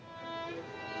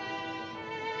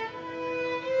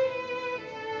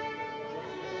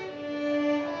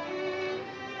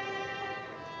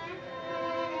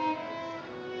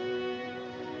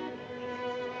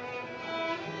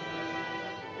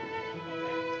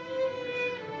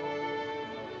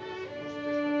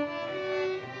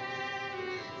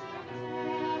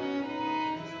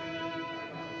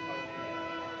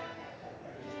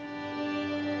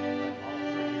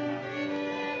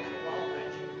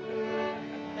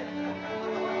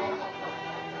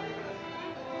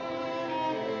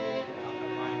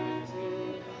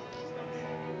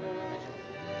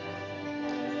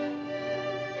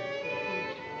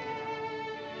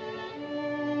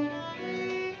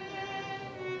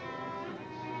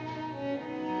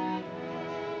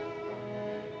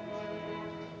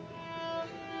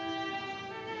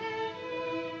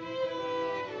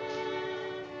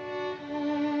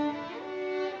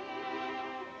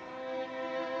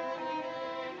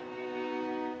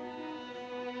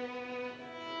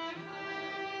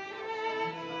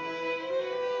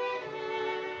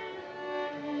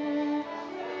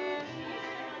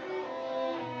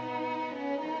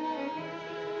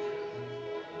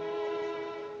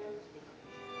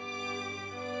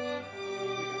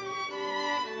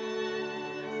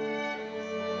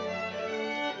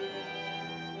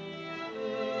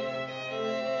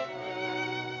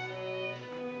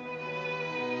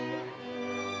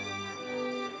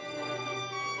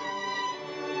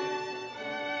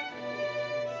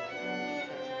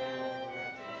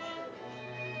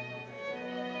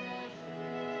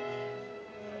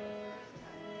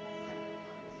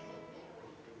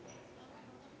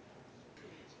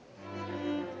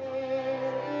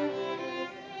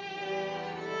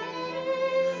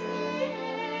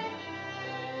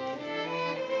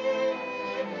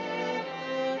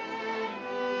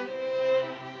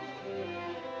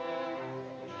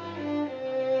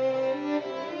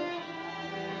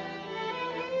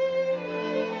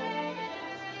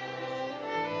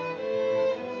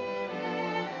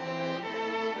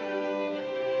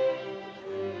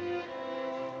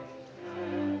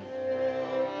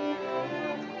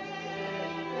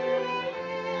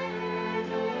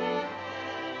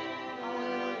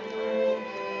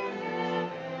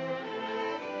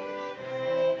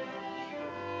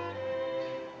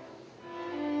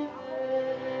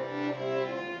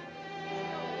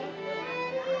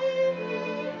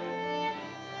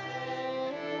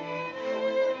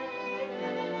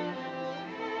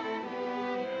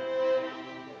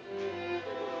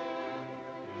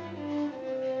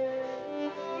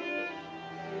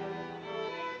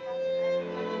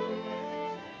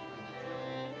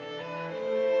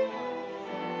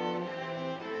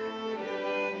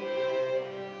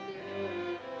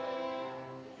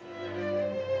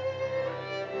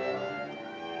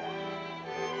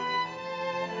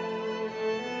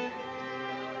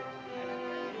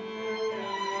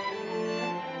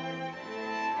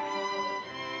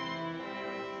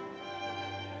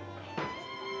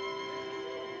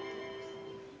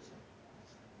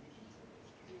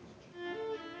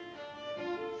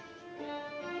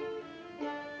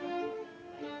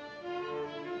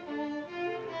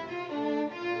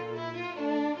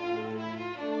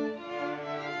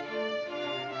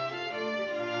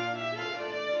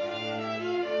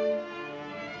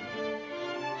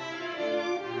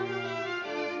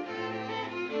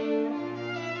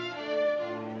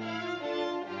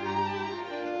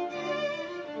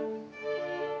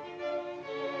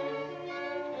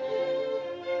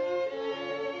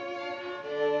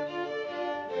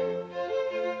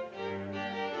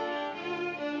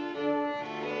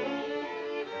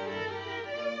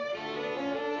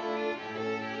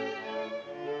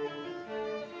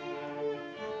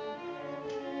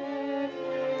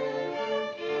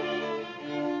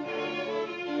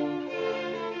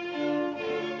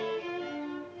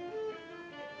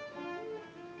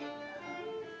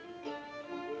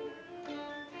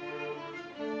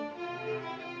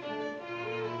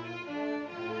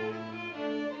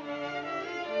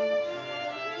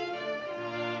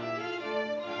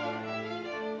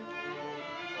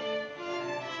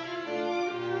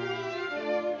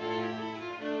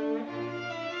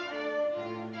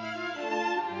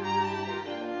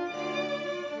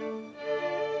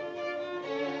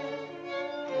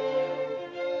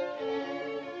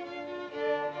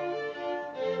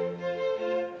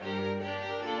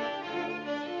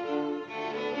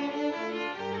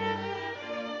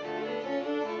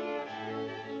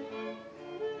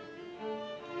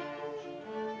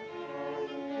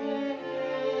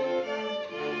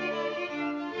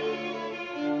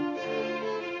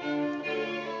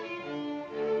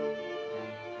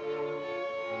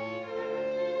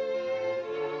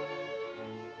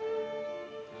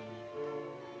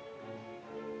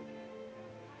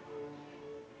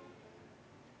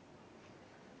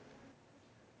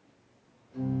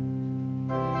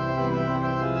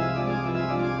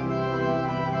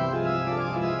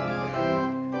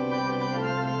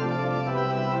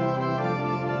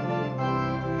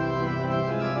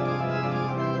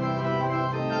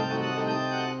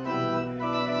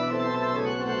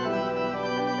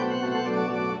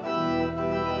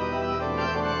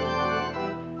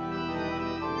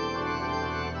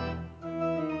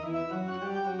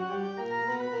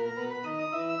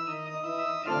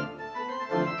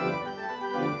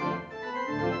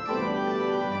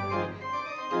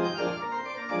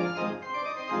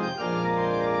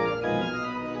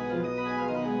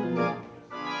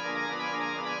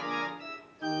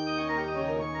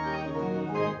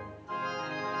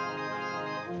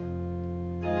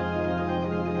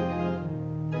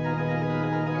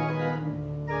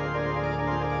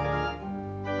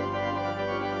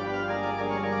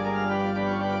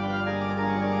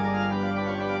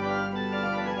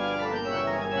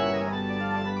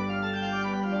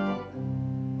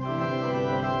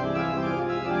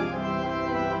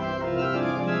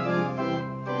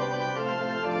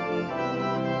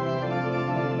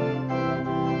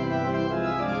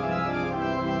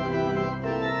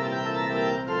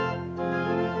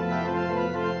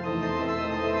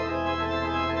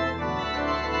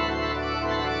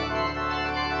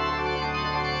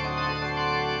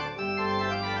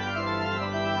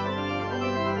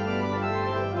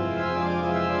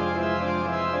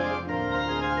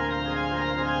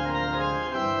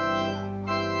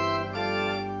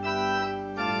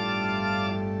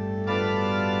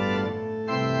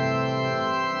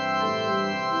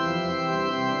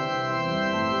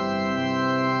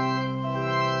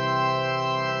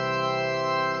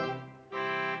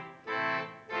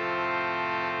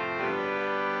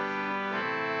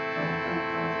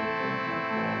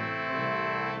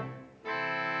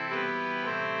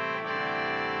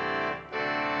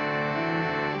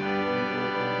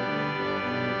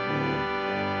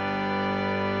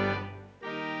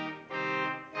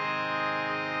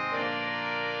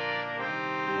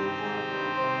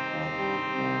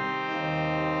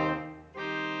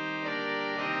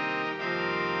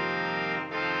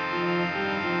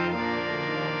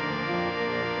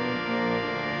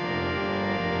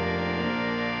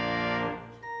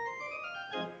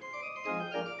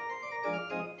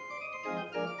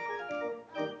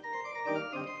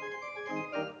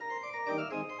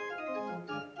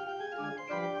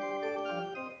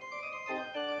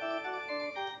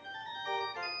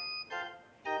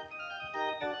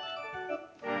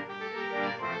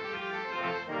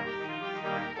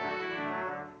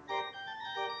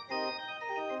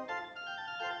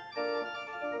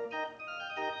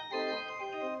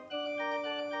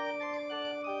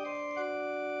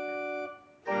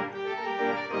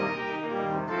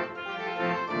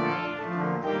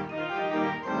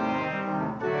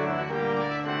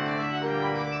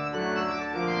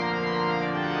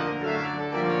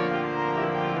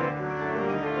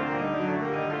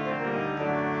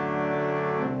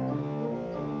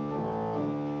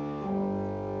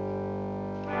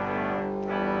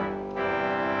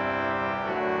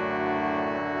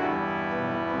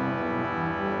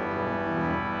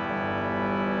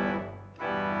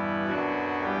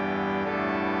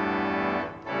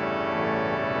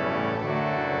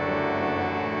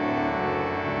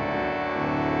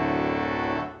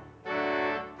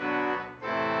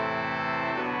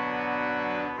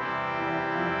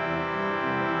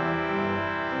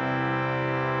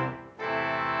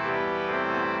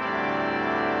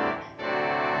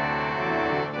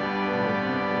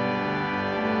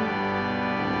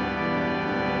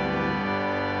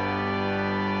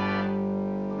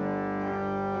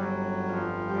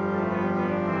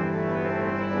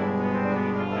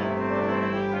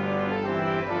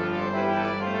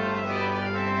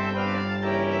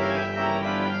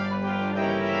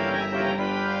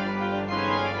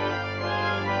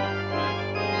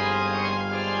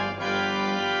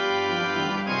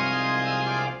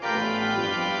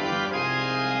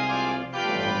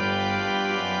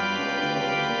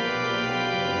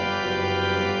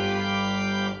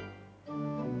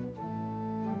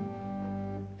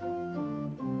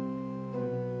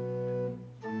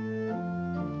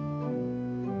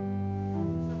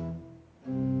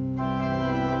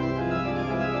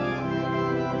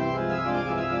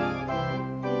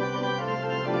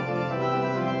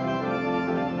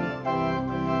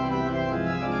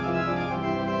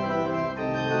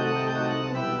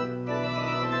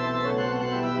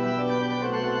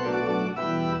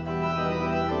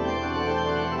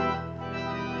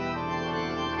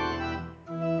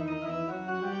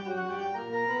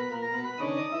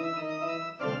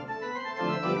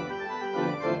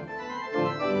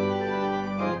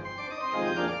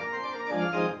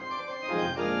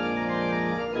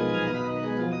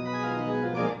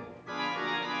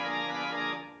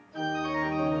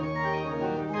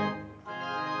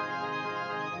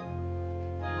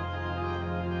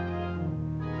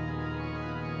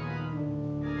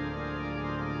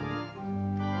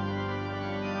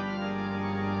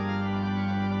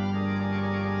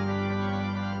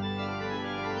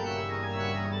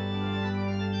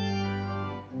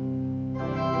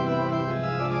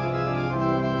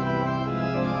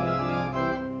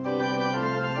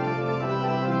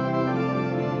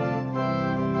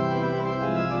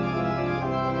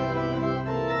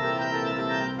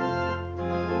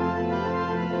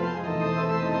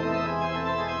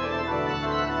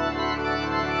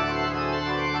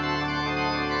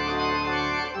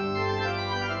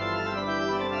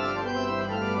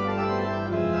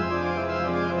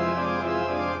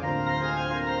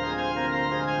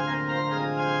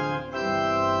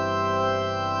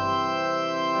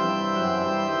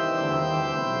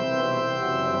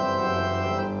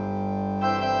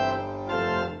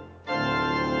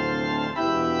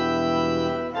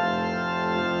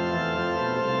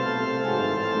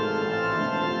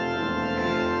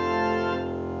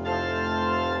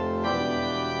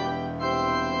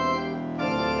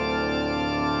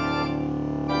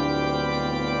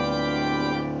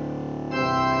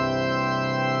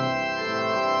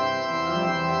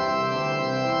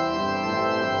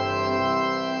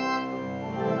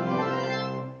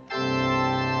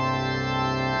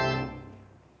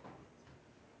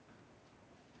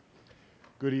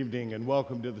Good evening and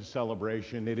welcome to the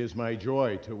celebration. It is my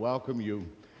joy to welcome you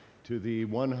to the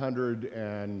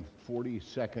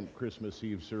 142nd Christmas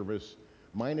Eve service,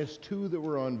 minus two that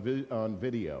were on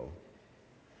video,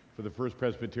 for the First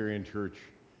Presbyterian Church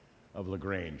of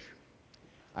LaGrange.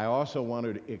 I also want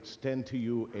to extend to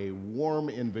you a warm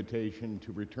invitation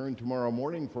to return tomorrow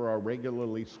morning for our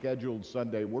regularly scheduled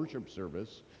Sunday worship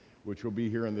service, which will be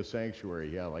here in the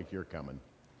sanctuary. Yeah, like you're coming.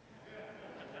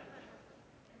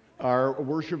 Our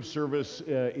worship service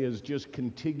is just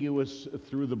contiguous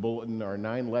through the bulletin, our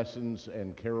 9 lessons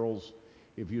and carols.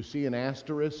 If you see an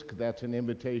asterisk, that's an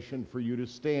invitation for you to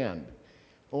stand,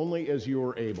 only as you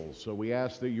are able. So we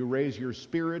ask that you raise your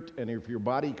spirit, and if your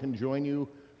body can join you,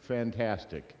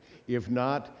 fantastic. If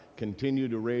not, continue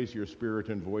to raise your spirit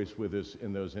and voice with us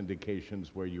in those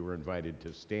indications where you are invited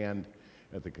to stand,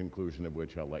 at the conclusion of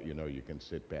which I'll let you know you can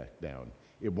sit back down.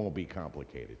 It won't be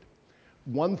complicated.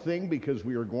 One thing, because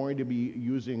we are going to be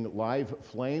using live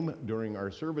flame during our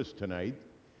service tonight,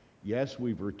 yes,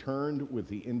 we've returned with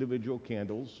the individual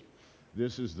candles.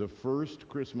 This is the first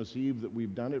Christmas Eve that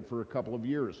we've done it for a couple of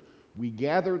years. We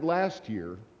gathered last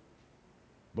year,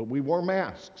 but we wore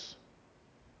masks.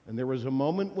 And there was a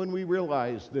moment when we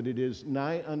realized that it is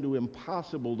nigh unto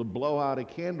impossible to blow out a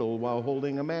candle while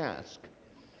holding a mask.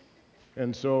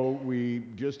 And so we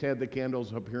just had the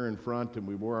candles up here in front, and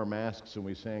we wore our masks, and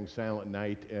we sang Silent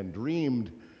Night and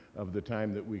dreamed of the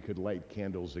time that we could light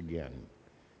candles again.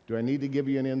 Do I need to give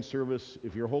you an in-service?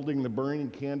 If you're holding the burning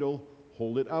candle,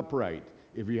 hold it upright.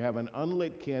 If you have an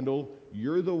unlit candle,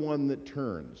 you're the one that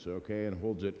turns, okay, and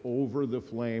holds it over the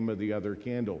flame of the other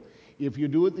candle. If you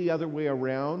do it the other way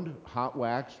around, hot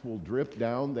wax will drip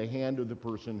down the hand of the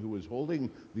person who is holding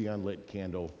the unlit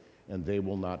candle, and they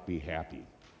will not be happy.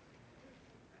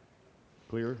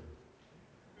 Clear?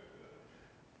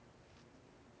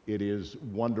 It is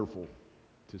wonderful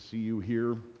to see you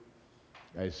here.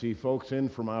 I see folks in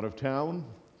from out of town,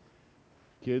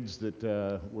 kids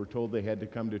that were told they had to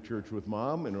come to church with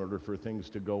mom in order for things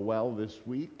to go well this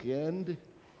weekend.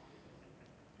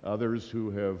 Others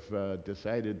who have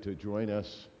decided to join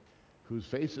us, whose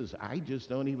faces I just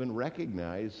don't even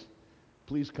recognize.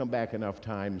 Please come back enough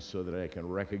times so that I can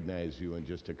recognize you in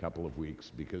just a couple of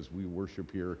weeks, because we worship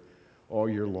here all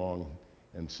year long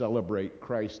and celebrate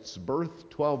Christ's birth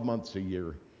 12 months a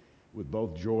year with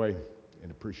both joy and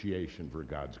appreciation for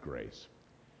God's grace.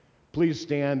 Please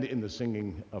stand in the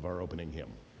singing of our opening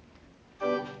hymn.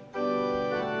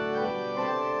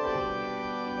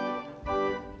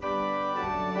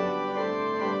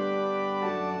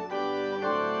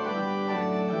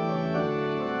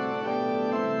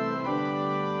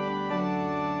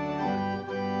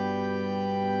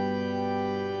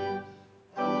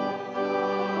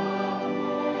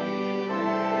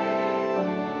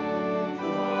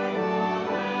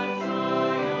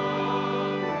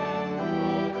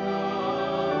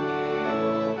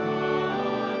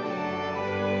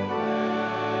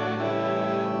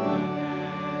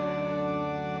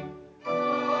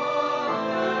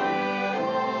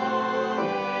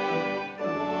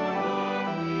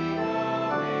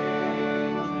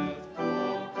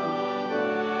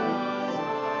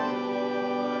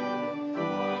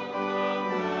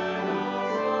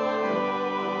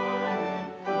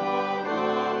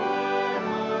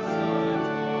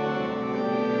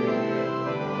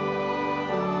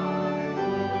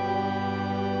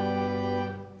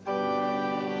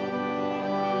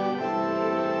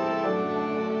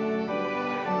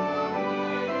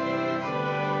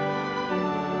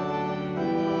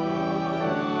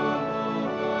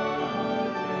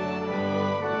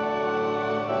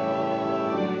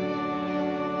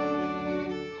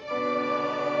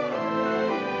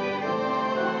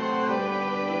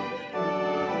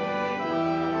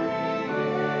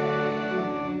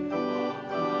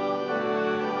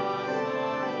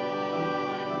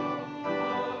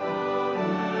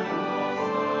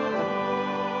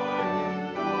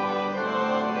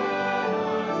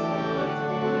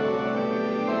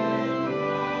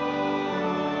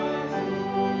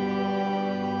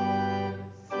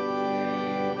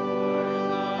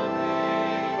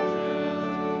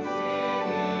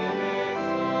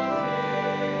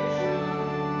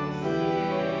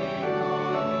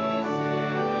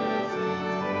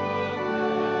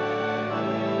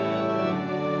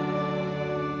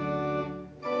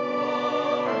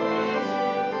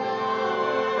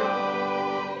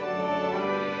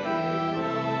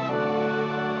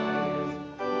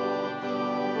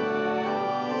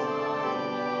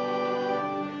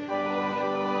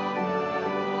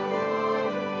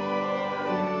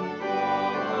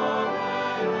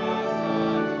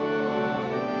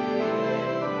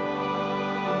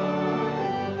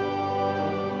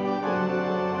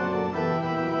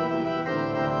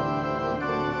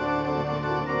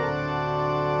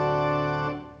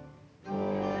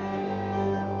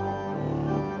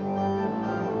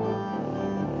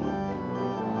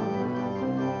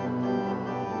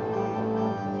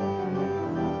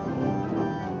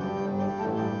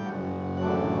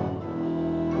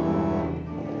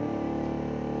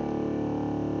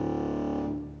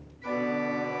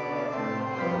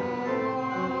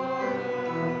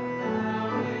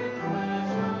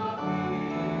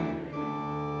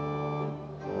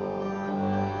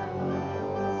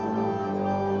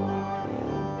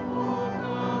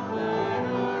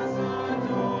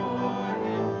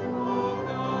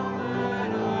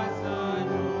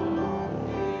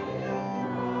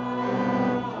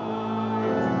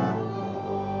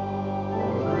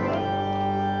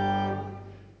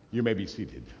 You may be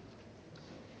seated.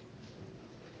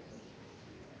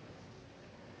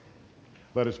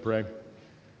 Let us pray.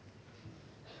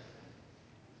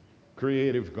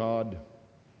 Creative God,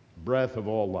 breath of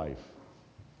all life,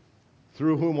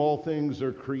 through whom all things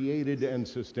are created and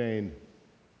sustained,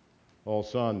 all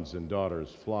sons and daughters,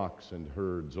 flocks and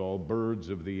herds, all birds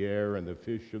of the air and the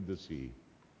fish of the sea.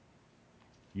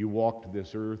 You walked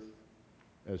this earth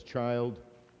as child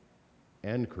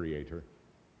and creator.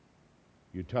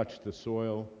 You touched the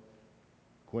soil,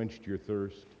 quenched your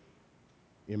thirst,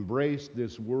 embraced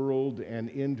this world, and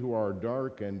into our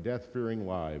dark and death-fearing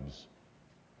lives,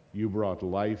 you brought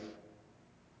life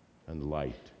and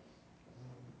light.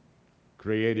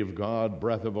 Creative God,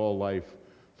 breath of all life,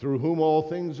 through whom all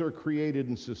things are created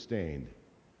and sustained,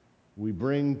 we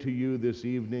bring to you this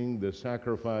evening the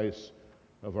sacrifice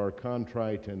of our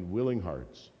contrite and willing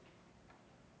hearts.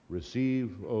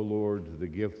 Receive, O Lord, the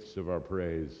gifts of our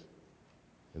praise.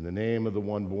 In the name of the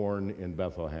one born in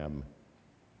Bethlehem,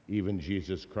 even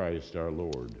Jesus Christ our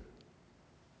Lord.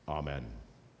 Amen.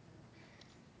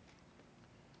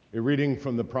 A reading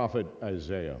from the prophet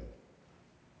Isaiah.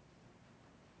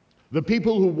 The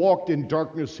people who walked in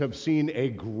darkness have seen a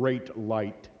great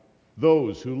light.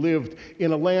 Those who lived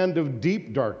in a land of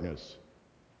deep darkness,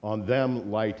 on them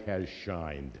light has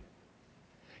shined.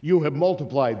 You have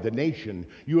multiplied the nation.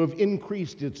 You have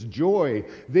increased its joy.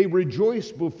 They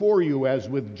rejoice before you as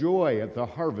with joy at the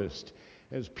harvest,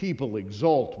 as people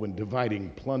exult when dividing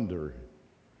plunder.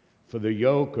 For the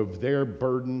yoke of their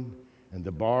burden and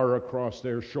the bar across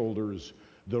their shoulders,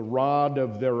 the rod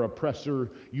of their oppressor,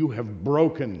 you have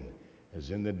broken, as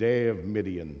in the day of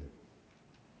Midian.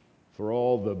 For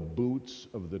all the boots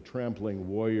of the trampling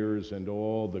warriors and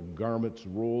all the garments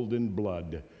rolled in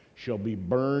blood shall be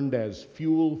burned as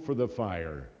fuel for the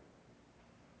fire.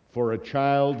 For a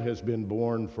child has been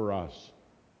born for us,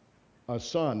 a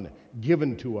son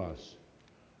given to us.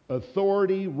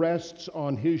 Authority rests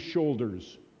on his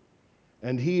shoulders,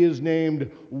 and he is named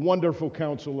Wonderful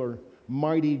Counselor,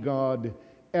 Mighty God,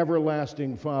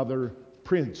 Everlasting Father,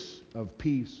 Prince of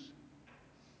Peace.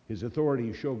 His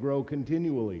authority shall grow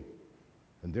continually,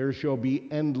 and there shall be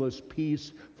endless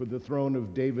peace for the throne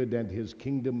of David and his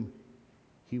kingdom.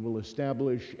 He will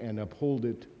establish and uphold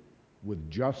it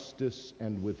with justice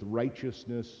and with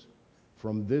righteousness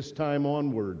from this time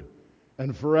onward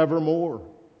and forevermore.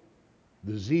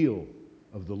 The zeal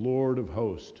of the Lord of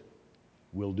hosts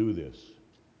will do this.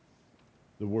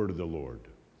 The word of the Lord.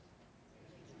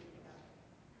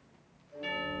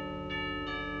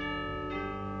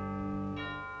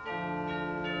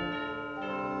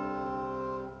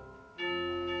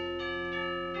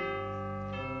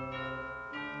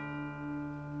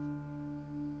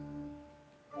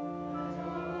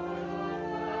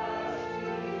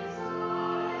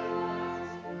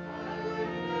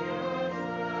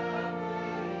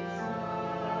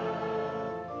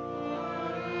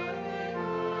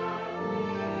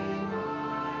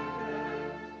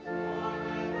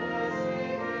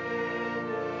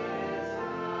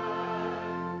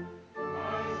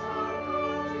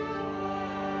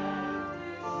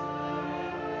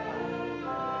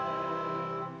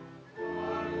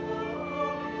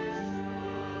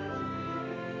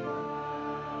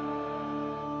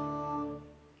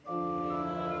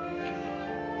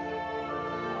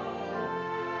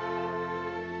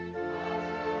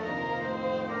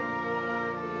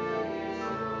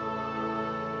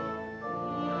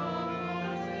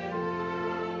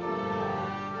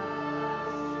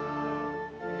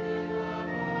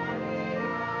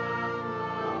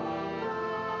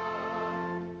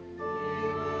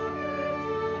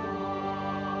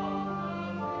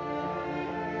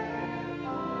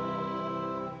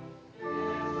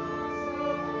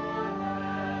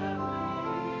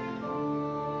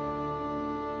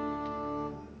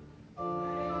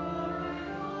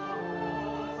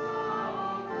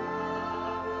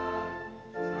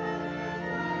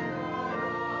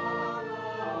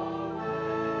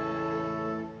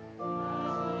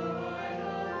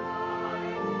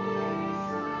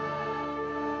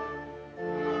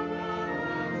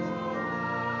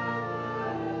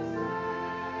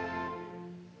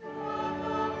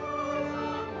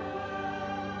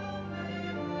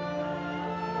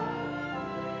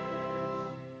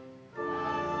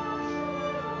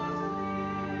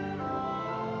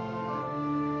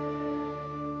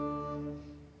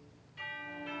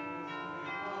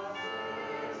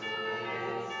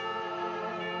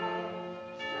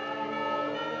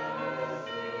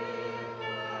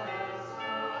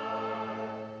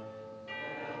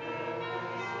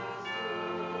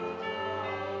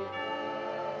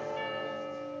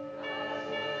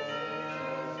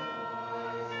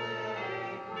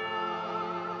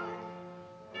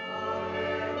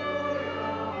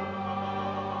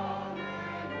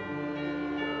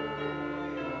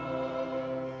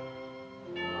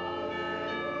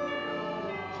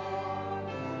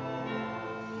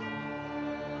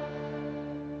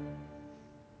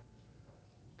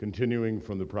 Continuing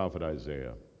from the prophet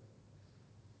Isaiah.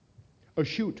 A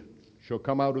shoot shall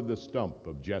come out of the stump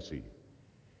of Jesse,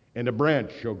 and a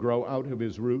branch shall grow out of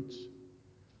his roots.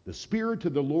 The Spirit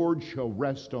of the Lord shall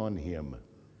rest on him,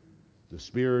 the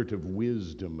Spirit of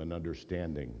wisdom and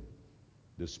understanding,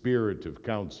 the Spirit of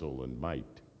counsel and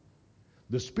might,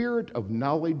 the Spirit of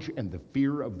knowledge and the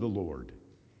fear of the Lord.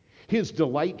 His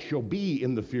delight shall be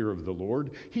in the fear of the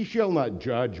Lord. He shall not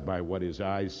judge by what his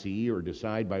eyes see or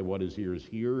decide by what his ears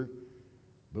hear,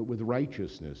 but with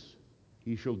righteousness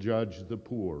he shall judge the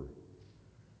poor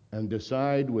and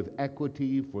decide with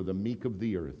equity for the meek of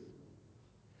the earth.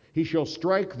 He shall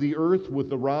strike the earth with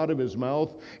the rod of his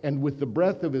mouth, and with the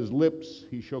breath of his lips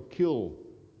he shall kill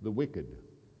the wicked.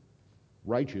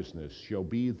 Righteousness shall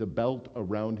be the belt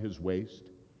around his waist,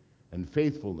 and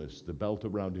faithfulness the belt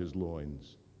around his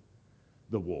loins.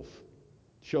 The wolf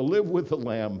shall live with the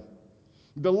lamb.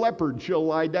 The leopard shall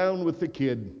lie down with the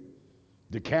kid.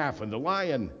 The calf and the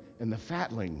lion and the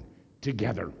fatling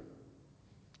together.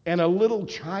 And a little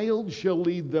child shall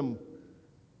lead them.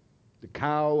 The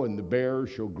cow and the bear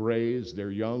shall graze.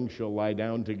 Their young shall lie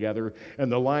down together.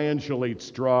 And the lion shall eat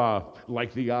straw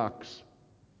like the ox.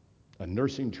 A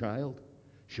nursing child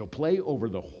shall play over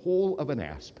the hole of an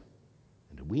asp.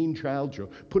 And a weaned child shall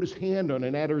put his hand on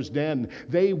an adder's den.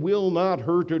 They will not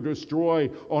hurt or destroy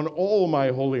on all my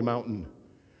holy mountain.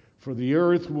 For the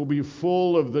earth will be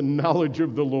full of the knowledge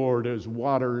of the Lord as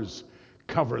waters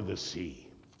cover the sea.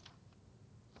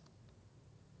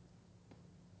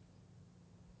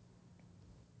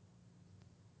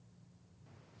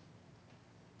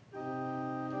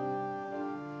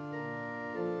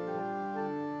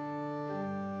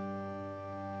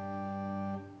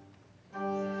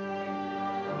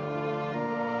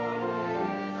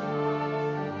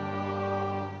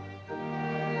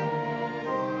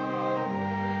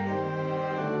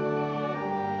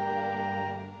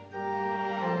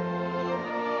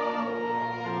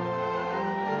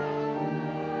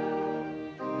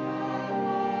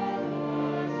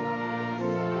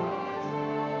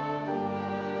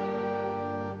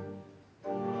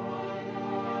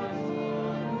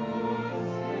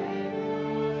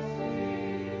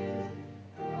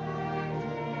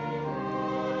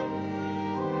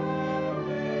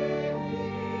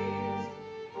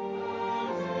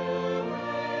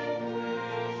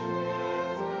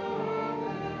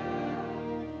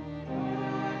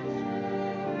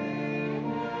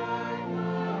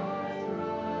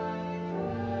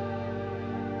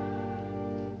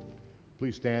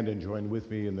 Please stand and join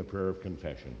with me in the prayer of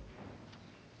confession.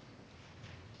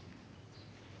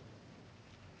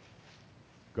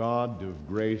 God of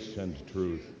grace and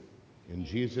truth, in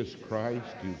Jesus Christ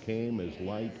you came as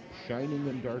light shining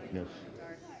in darkness.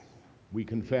 We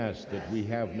confess that we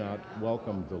have not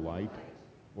welcomed the light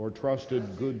or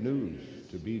trusted good news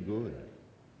to be good.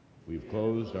 We've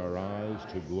closed our eyes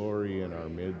to glory in our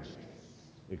midst,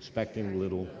 expecting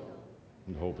little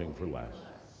and hoping for less.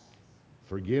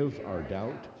 Forgive our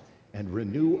doubt and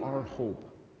renew our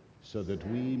hope so that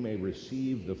we may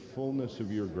receive the fullness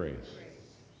of your grace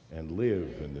and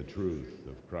live in the truth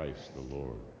of Christ the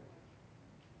Lord.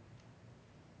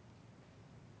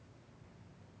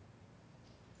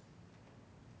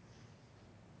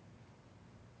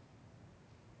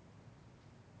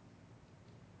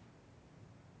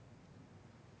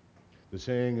 The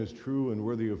saying is true and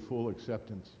worthy of full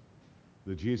acceptance,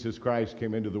 that Jesus Christ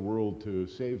came into the world to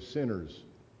save sinners.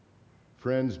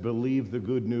 Friends, believe the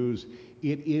good news.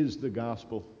 It is the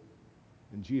gospel.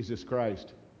 In Jesus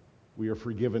Christ, we are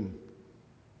forgiven.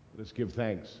 Let us give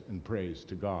thanks and praise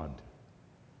to God.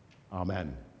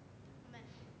 Amen. Amen.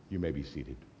 You may be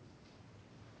seated.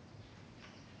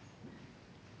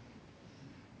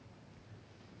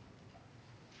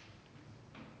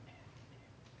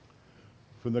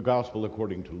 From the Gospel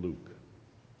according to Luke.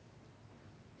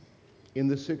 In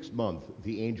the 6th month,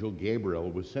 the angel Gabriel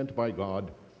was sent by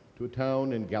God to a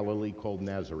town in Galilee called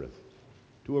Nazareth,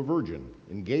 to a virgin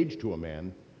engaged to a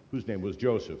man whose name was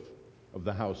Joseph, of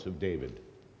the house of David.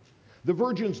 The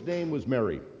virgin's name was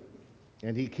Mary,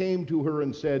 and he came to her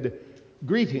and said,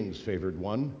 "Greetings, favored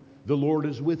one, the Lord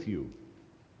is with you."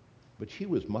 But she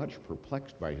was much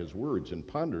perplexed by his words and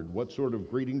pondered what sort of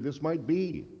greeting this might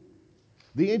be.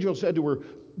 The angel said to her,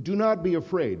 "Do not be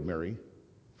afraid, Mary,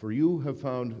 for you have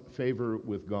found favor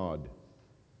with God.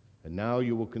 And now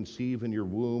you will conceive in your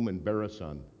womb and bear a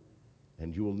son,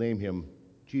 and you will name him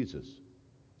Jesus.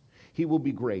 He will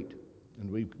be great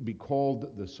and will be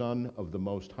called the Son of the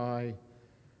Most High,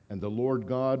 and the Lord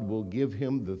God will give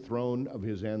him the throne of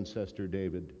his ancestor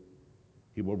David.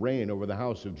 He will reign over the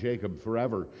house of Jacob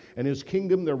forever, and his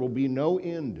kingdom there will be no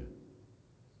end."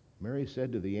 Mary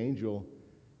said to the angel,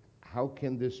 how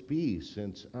can this be,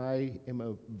 since I am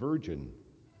a virgin?"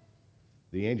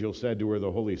 The angel said to her,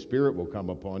 "The Holy Spirit will come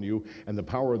upon you, and the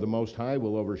power of the Most High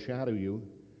will overshadow you.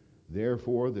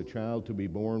 Therefore, the child to be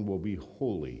born will be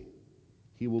holy.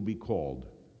 He will be called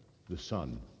the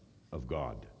Son of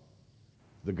God."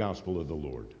 The Gospel of the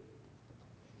Lord.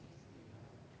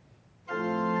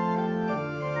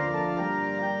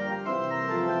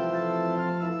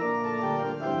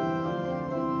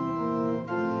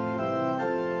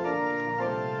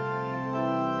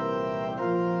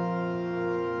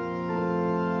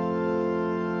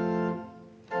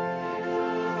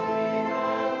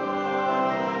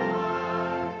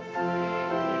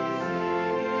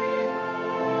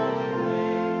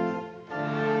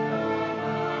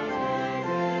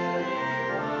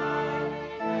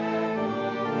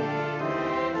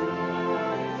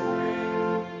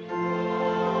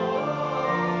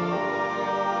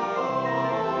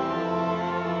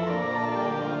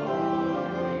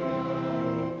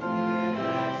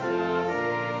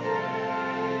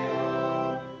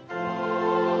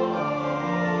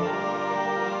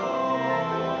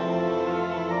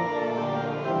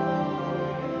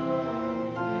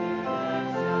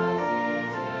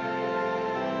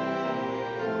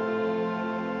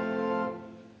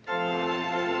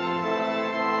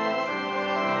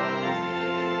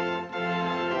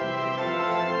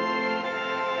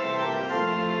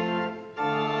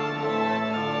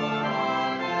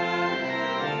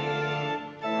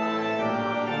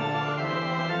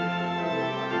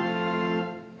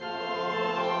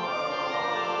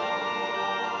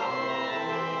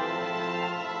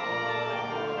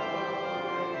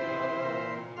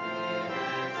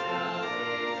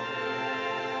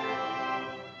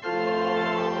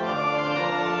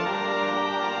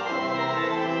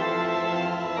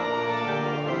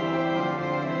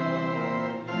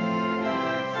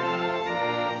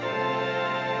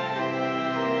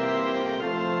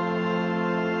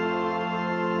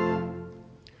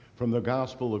 From the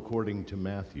Gospel according to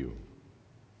Matthew.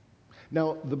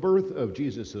 Now, the birth of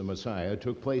Jesus the Messiah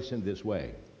took place in this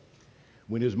way.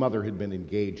 When his mother had been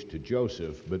engaged to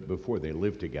Joseph, but before they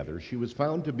lived together, she was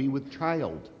found to be with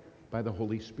child by the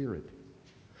Holy Spirit.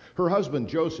 Her husband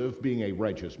Joseph, being a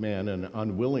righteous man and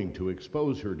unwilling to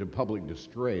expose her to public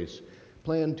disgrace,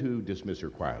 planned to dismiss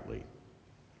her quietly.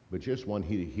 But just when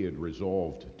he had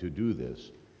resolved to do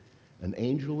this, an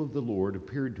angel of the Lord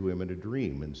appeared to him in a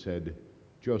dream and said,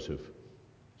 "Joseph,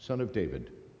 son of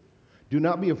David, do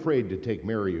not be afraid to take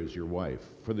Mary as your wife,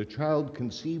 for the child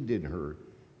conceived in her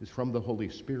is from the Holy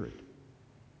Spirit.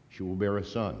 She will bear a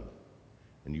son,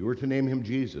 and you are to name him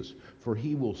Jesus, for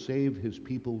he will save his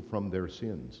people from their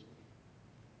sins."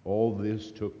 All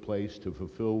this took place to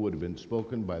fulfill what had been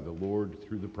spoken by the Lord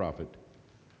through the prophet.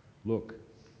 "Look,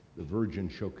 the virgin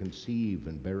shall conceive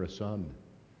and bear a son,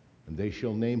 and they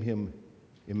shall name him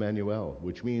Emmanuel,"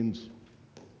 which means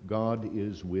God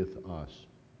is with us.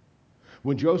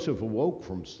 When Joseph awoke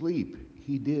from sleep,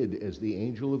 he did as the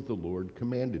angel of the Lord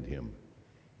commanded him.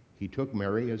 He took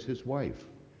Mary as his wife,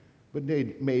 but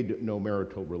made no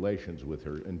marital relations with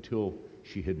her until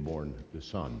she had borne the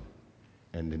son,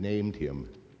 and named him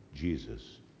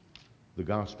Jesus. The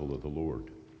Gospel of the Lord.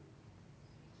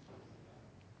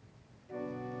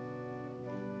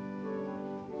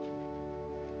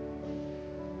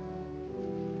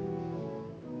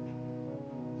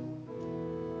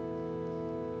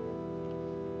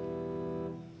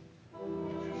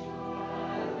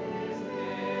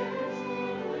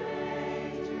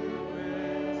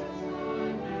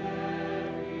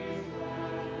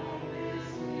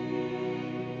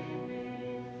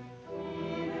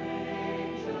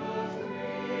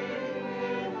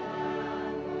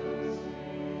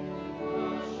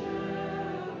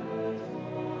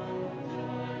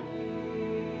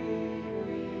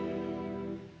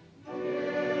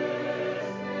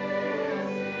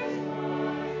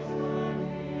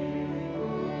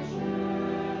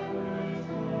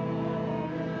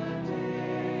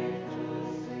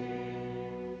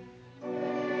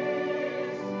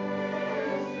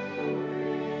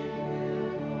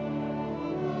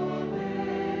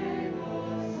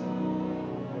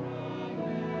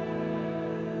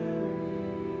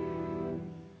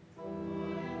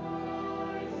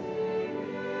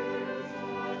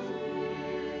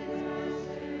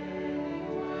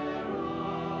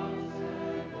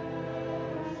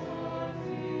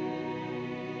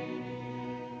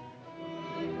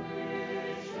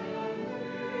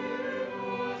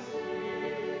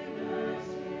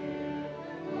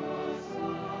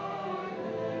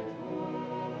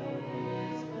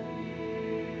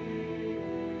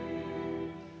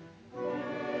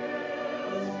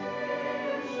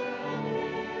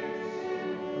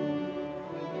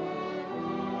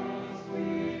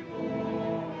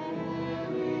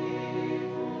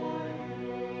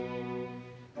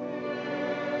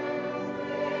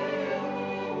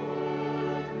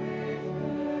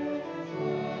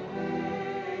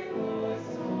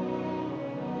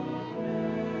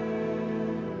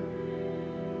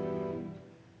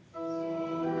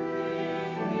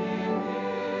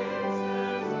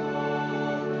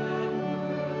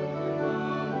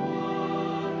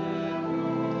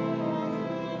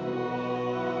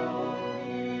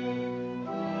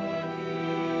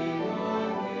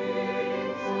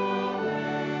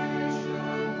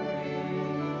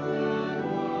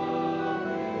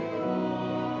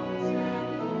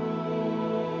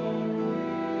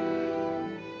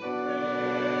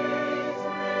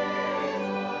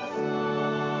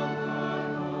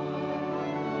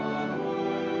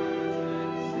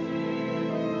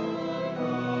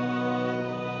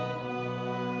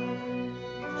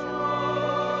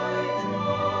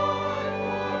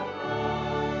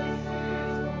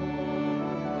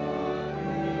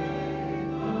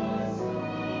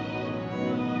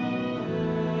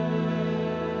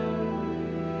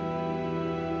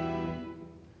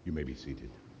 You may be seated.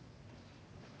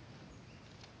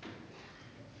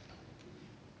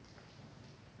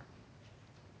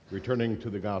 Returning to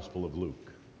the Gospel of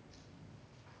Luke.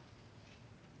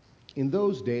 In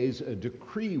those days, a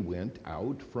decree went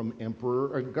out from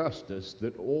Emperor Augustus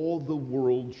that all the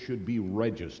world should be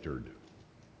registered.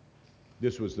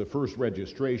 This was the first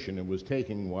registration and was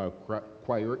taken while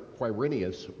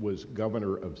Quirinius was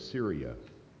governor of Syria.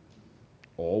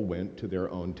 All went to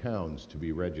their own towns to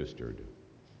be registered.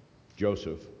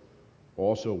 Joseph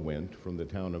also went from the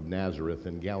town of Nazareth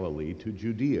in Galilee to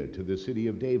Judea, to the city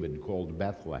of David called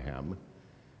Bethlehem,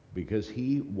 because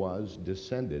he was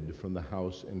descended from the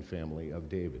house and family of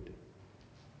David.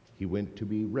 He went to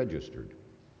be registered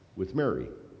with Mary,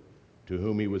 to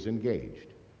whom he was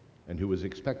engaged, and who was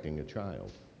expecting a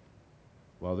child.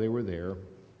 While they were there,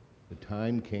 the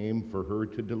time came for her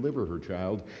to deliver her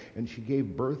child, and she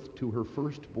gave birth to her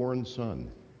firstborn son,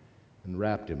 and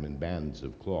wrapped him in bands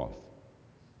of cloth,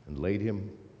 and laid him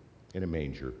in a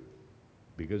manger,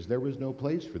 because there was no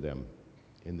place for them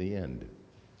in the inn.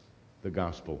 The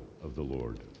Gospel of the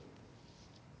Lord.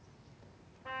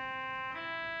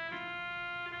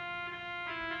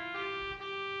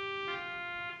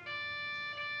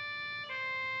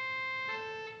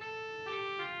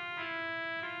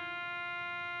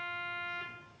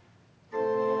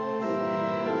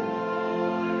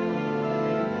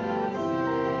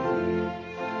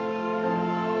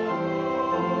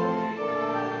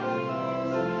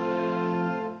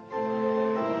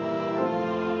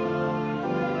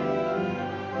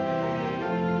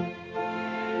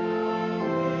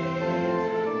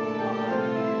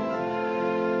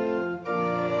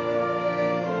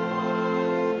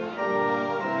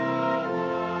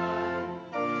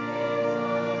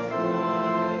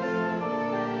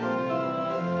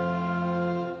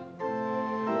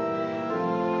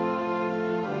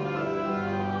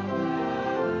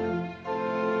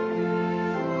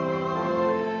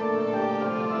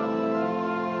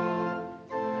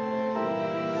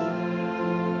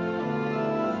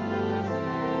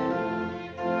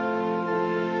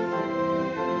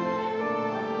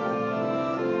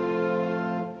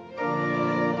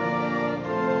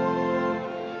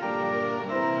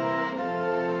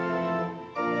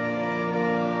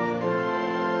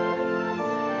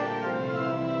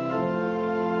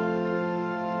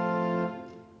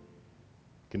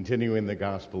 Continuing the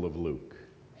Gospel of Luke.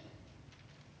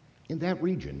 In that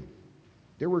region,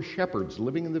 there were shepherds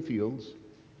living in the fields,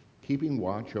 keeping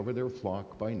watch over their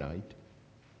flock by night.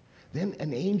 Then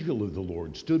an angel of the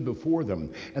Lord stood before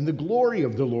them, and the glory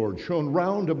of the Lord shone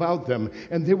round about them,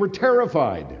 and they were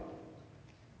terrified.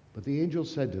 But the angel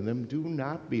said to them, "Do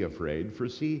not be afraid, for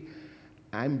see,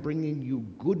 I'm bringing you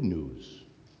good news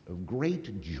of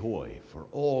great joy for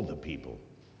all the people.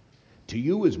 To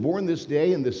you is born this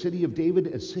day in the city of David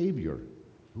a Savior,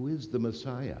 who is the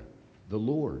Messiah, the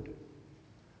Lord.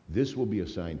 This will be a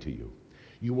sign to you.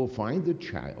 You will find the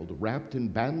child wrapped in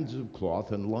bands of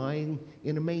cloth and lying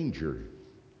in a manger."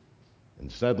 And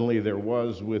suddenly there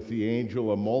was with the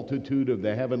angel a multitude of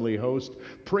the heavenly host,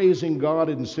 praising God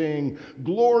and saying,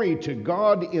 "Glory to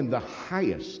God in the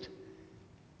highest,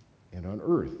 and on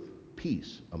earth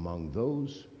peace among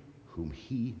those whom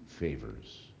he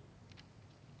favors."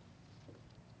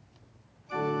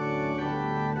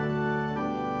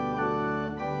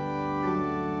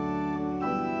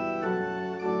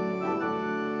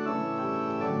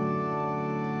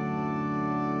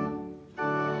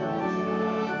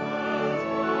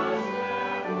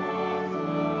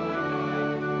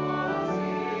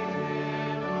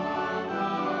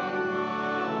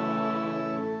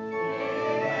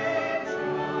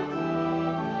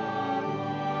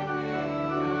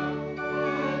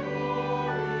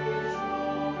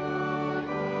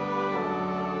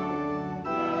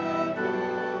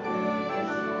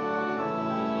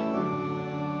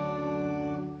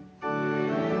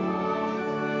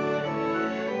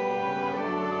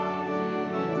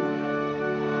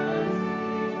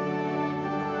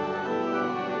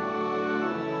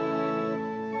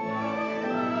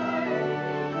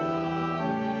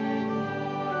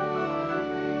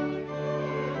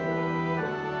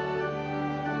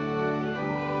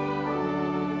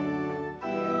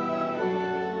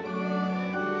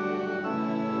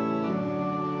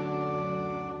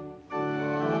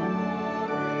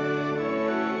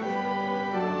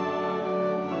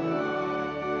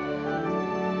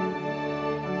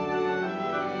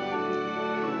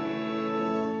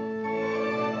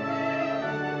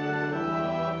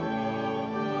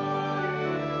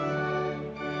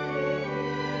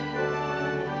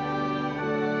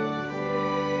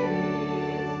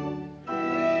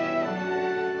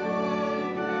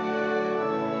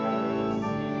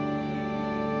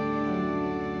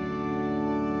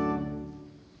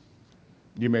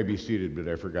 You may be seated,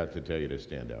 but I forgot to tell you to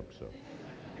stand up, so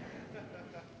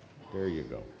there you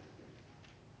go.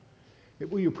 Hey,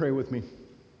 will you pray with me?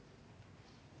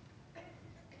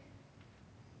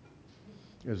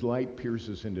 As light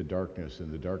pierces into darkness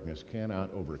and the darkness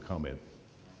cannot overcome it,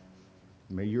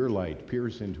 may your light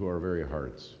pierce into our very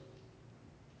hearts,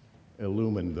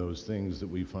 illumine those things that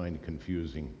we find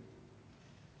confusing,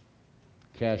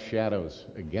 cast shadows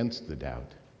against the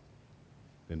doubt,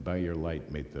 and by your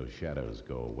light make those shadows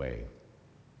go away.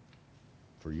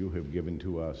 For you have given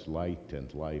to us light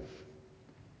and life,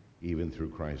 even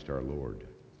through Christ our Lord.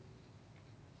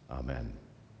 Amen.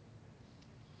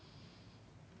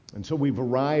 And so we've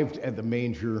arrived at the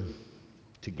manger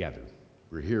together.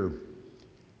 We're here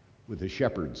with the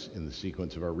shepherds in the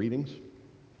sequence of our readings,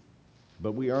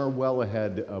 but we are well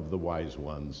ahead of the wise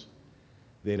ones.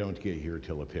 They don't get here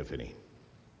till Epiphany.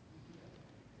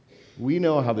 We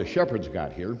know how the shepherds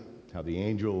got here, how the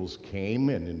angels came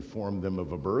and informed them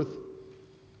of a birth.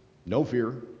 No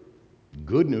fear,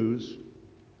 good news,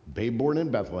 babe born in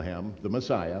Bethlehem, the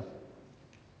Messiah.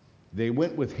 They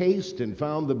went with haste and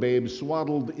found the babe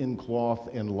swaddled in cloth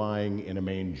and lying in a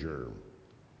manger.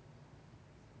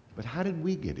 But how did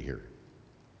we get here?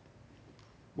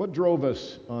 What drove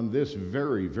us on this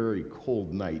very, very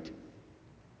cold night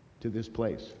to this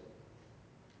place?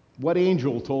 What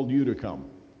angel told you to come?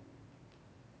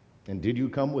 And did you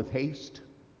come with haste?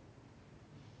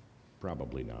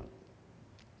 Probably not.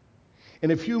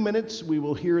 In a few minutes, we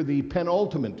will hear the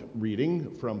penultimate reading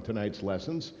from tonight's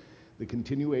lessons, the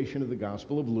continuation of the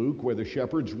Gospel of Luke, where the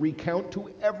shepherds recount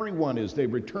to everyone as they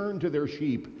return to their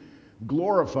sheep,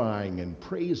 glorifying and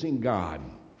praising God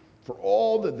for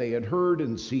all that they had heard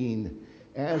and seen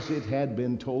as it had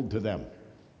been told to them.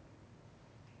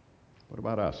 What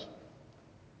about us?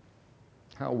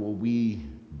 How will we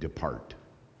depart?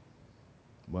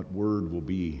 What word will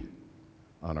be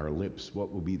on our lips?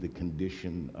 What will be the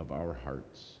condition of our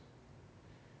hearts?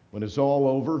 When it's all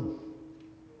over,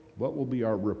 what will be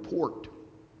our report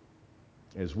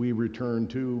as we return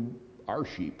to our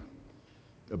sheep,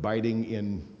 abiding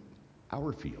in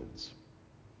our fields?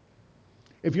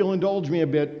 If you'll indulge me a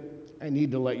bit, I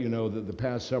need to let you know that the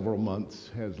past several months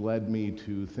has led me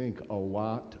to think a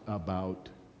lot about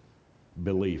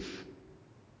belief,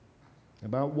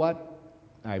 about what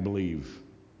I believe,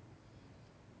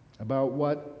 about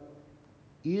what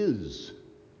is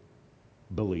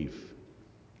belief.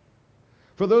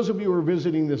 For those of you who are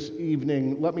visiting this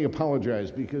evening, let me apologize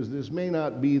because this may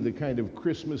not be the kind of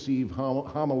Christmas Eve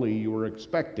homily you were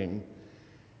expecting.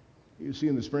 You see,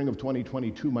 in the spring of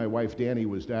 2022, my wife Danny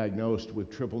was diagnosed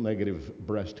with triple-negative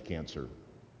breast cancer.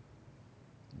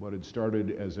 What had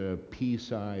started as a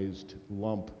pea-sized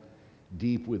lump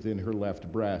deep within her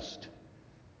left breast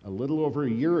a little over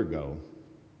a year ago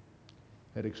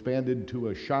had expanded to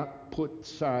a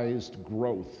shot-put-sized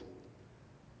growth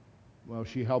while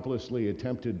she helplessly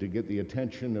attempted to get the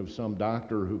attention of some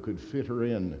doctor who could fit her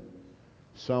in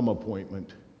some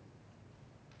appointment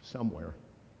somewhere.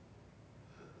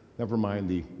 Never mind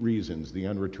the reasons, the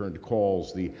unreturned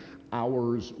calls, the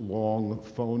hours-long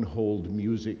phone hold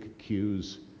music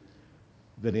cues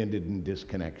that ended in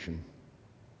disconnection.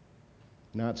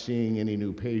 Not seeing any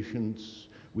new patients.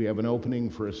 We have an opening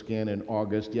for a scan in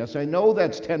August. Yes, I know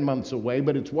that's 10 months away,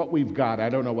 but it's what we've got. I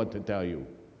don't know what to tell you.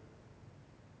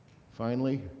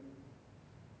 Finally,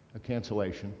 a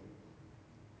cancellation,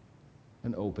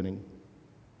 an opening.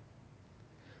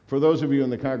 For those of you in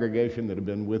the congregation that have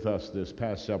been with us this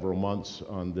past several months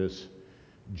on this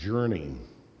journey,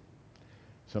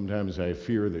 sometimes I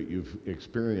fear that you've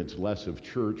experienced less of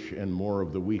church and more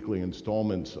of the weekly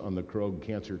installments on the Krog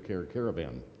Cancer Care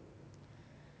Caravan.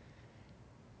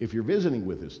 If you're visiting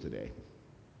with us today,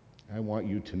 I want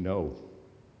you to know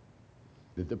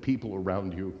that the people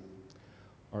around you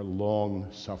are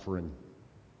long-suffering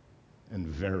and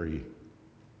very,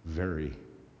 very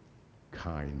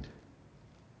kind.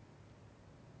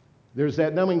 There's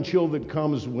that numbing chill that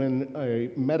comes when a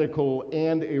medical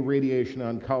and a radiation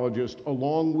oncologist,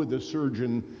 along with a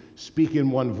surgeon, speak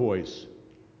in one voice.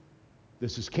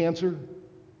 This is cancer.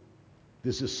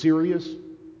 This is serious.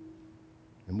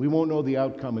 And we won't know the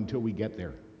outcome until we get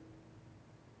there.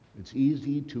 It's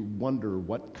easy to wonder,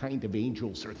 what kind of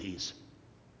angels are these?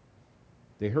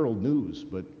 They herald news,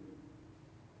 but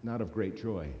not of great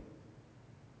joy.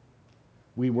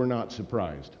 We were not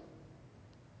surprised.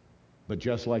 But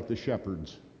just like the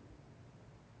shepherds,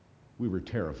 we were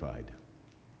terrified.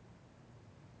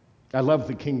 I love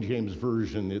the King James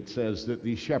Version. It says that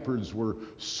the shepherds were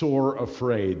sore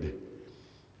afraid.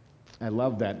 I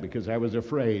love that because I was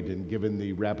afraid, and given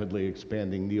the rapidly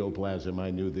expanding neoplasm,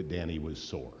 I knew that Danny was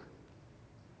sore.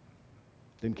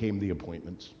 Then came the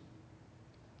appointments.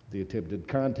 The attempted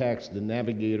contacts, the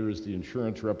navigators, the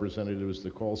insurance representatives,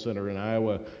 the call center in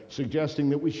Iowa, suggesting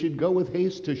that we should go with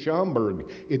haste to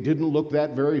Schaumburg. It didn't look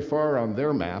that very far on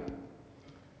their map.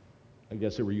 I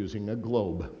guess they were using a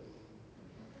globe.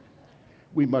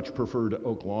 We much preferred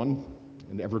Oak Lawn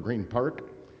and Evergreen Park.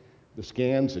 The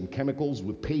scans and chemicals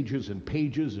with pages and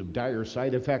pages of dire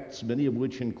side effects, many of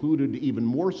which included even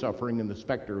more suffering and the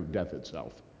specter of death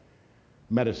itself.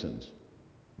 Medicines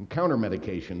and counter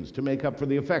medications to make up for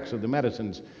the effects of the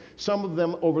medicines, some of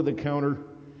them over the counter,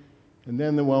 and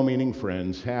then the well-meaning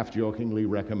friends half-jokingly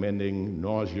recommending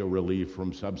nausea relief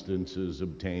from substances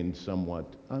obtained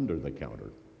somewhat under the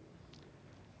counter.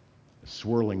 A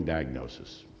swirling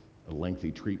diagnosis, a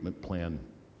lengthy treatment plan.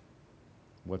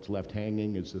 What's left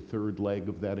hanging is the third leg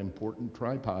of that important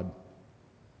tripod.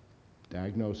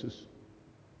 Diagnosis,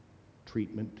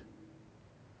 treatment,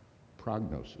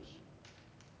 prognosis.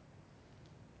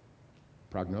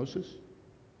 Prognosis?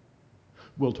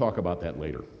 We'll talk about that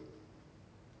later.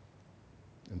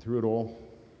 And through it all,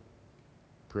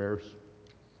 prayers,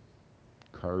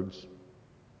 cards,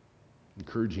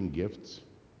 encouraging gifts,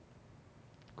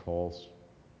 calls,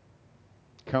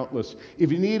 countless.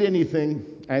 If you need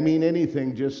anything, I mean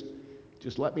anything, just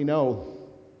let me know.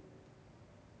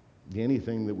 The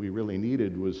anything that we really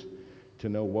needed was to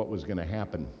know what was going to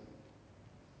happen.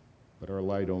 But our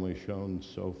light only shone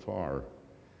so far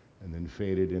and then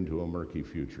faded into a murky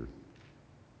future.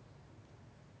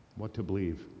 What to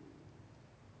believe?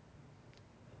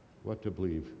 What to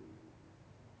believe?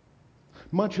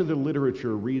 Much of the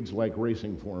literature reads like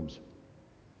racing forms.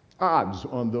 Odds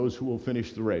on those who will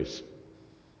finish the race.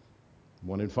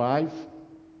 1 in 5,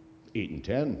 8 in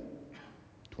 10,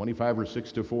 25 or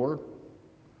 6 to 4.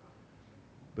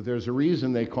 But there's a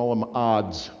reason they call them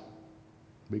odds,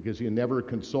 because you never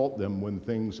consult them when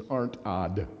things aren't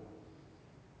odd.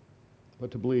 What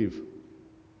to believe?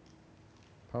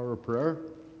 Power of prayer?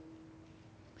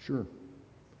 Sure.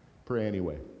 Pray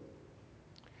anyway.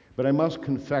 But I must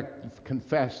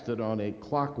confess that on a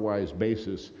clockwise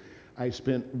basis, I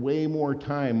spent way more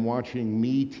time watching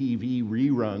MeTV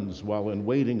reruns while in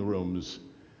waiting rooms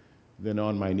than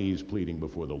on my knees pleading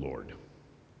before the Lord.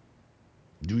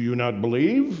 Do you not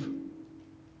believe?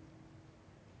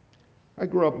 I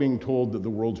grew up being told that the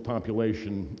world's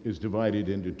population is divided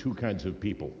into two kinds of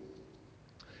people: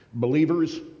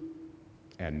 believers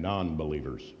and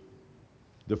non-believers.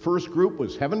 The first group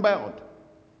was heaven-bound.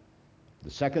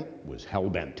 The second was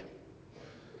hell-bent.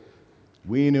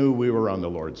 We knew we were on the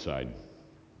Lord's side.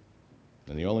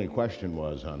 And the only question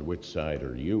was, on which side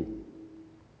are you?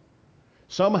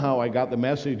 Somehow I got the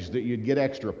message that you'd get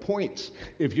extra points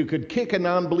if you could kick a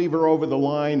non-believer over the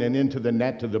line and into the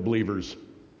net to the believers.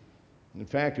 In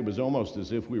fact, it was almost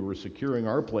as if we were securing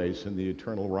our place in the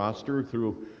eternal roster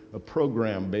through a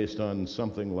program based on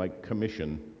something like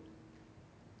commission.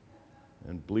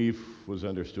 And belief was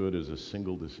understood as a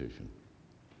single decision,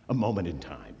 a moment in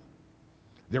time.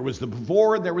 There was the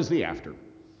before and there was the after.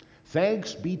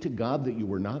 Thanks be to God that you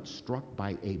were not struck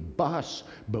by a bus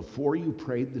before you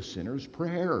prayed the sinner's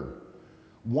prayer.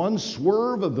 One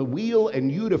swerve of the wheel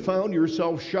and you'd have found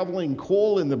yourself shoveling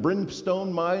coal in the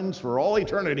brimstone mines for all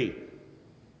eternity.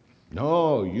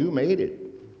 No, you made it.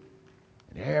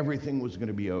 And everything was going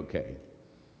to be okay.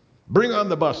 Bring on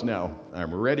the bus now.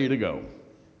 I'm ready to go.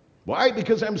 Why?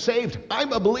 Because I'm saved.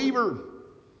 I'm a believer.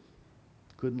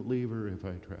 Couldn't leave her if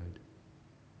I tried.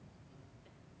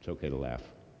 It's okay to laugh.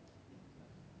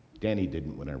 Danny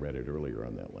didn't when I read it earlier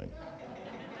on that line.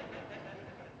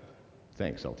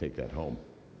 Thanks, I'll take that home.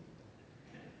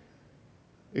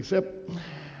 Except,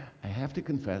 I have to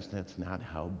confess that's not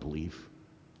how belief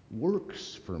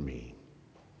works for me.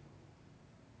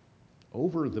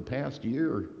 Over the past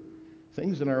year,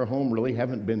 things in our home really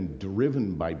haven't been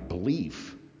driven by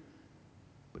belief,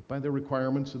 but by the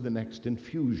requirements of the next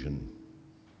infusion,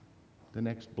 the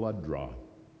next blood draw,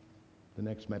 the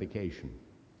next medication.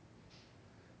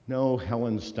 No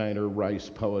Helen Steiner Rice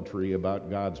poetry about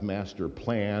God's master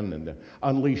plan and the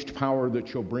unleashed power that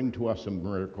shall bring to us a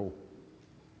miracle.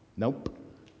 Nope.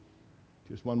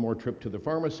 Just one more trip to the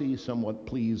pharmacy, somewhat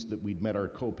pleased that we'd met our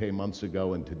copay months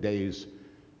ago and today's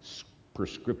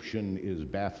prescription is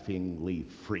bafflingly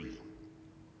free.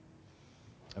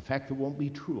 A fact that won't be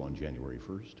true on January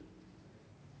 1st.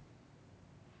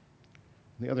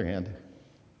 On the other hand,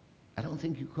 I don't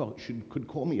think you could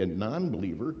call me a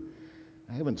non-believer.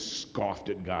 I haven't scoffed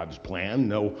at God's plan.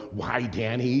 No, why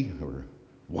Danny? Or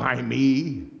why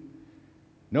me?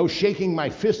 No shaking my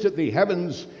fist at the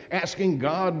heavens, asking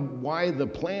God why the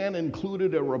plan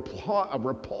included a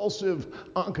repulsive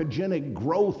oncogenic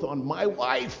growth on my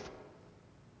wife.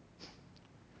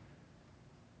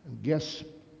 Guess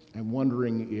I'm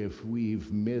wondering if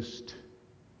we've missed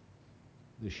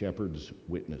the shepherd's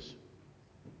witness.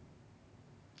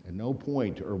 At no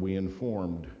point are we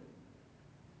informed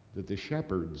that the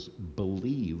shepherds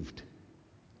believed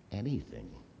anything.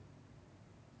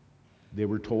 They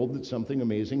were told that something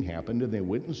amazing happened, and they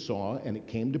went and saw, and it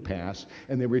came to pass,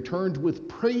 and they returned with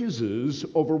praises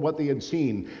over what they had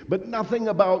seen, but nothing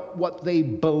about what they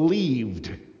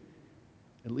believed.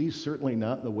 At least certainly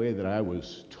not in the way that I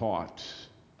was taught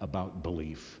about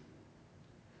belief.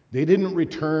 They didn't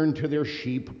return to their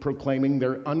sheep proclaiming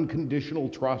their unconditional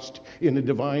trust in a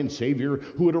divine Savior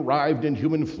who had arrived in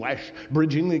human flesh,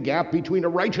 bridging the gap between a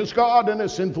righteous God and a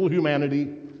sinful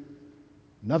humanity.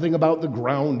 Nothing about the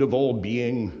ground of all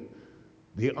being,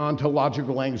 the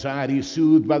ontological anxiety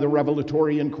soothed by the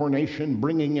revelatory incarnation,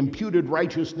 bringing imputed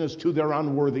righteousness to their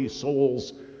unworthy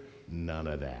souls. None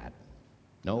of that.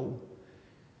 No,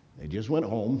 they just went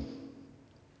home,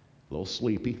 a little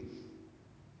sleepy,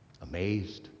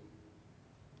 amazed,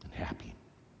 and happy.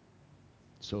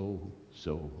 So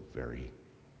very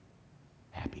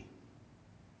happy.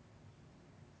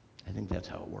 I think that's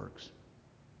how it works.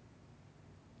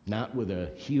 Not with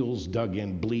a heels dug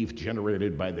in belief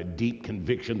generated by the deep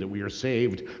conviction that we are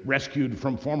saved, rescued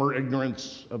from former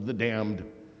ignorance of the damned.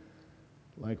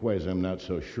 Likewise, I'm not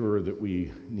so sure that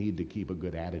we need to keep a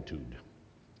good attitude,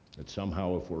 that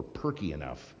somehow if we're perky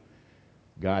enough,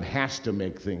 God has to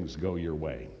make things go your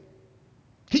way.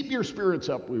 Keep your spirits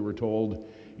up, we were told.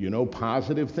 You know,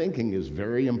 positive thinking is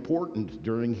very important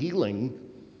during healing.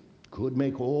 Could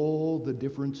make all the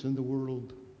difference in the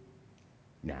world.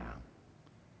 Nah.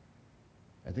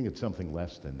 I think it's something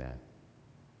less than that.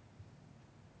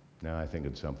 No, I think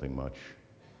it's something much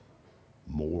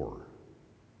more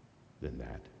than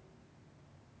that.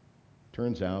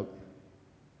 Turns out,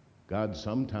 God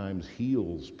sometimes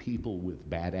heals people with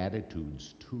bad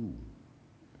attitudes too.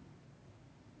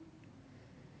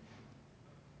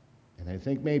 And I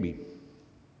think maybe,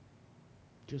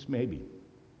 just maybe,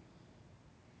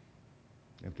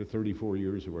 after 34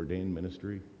 years of ordained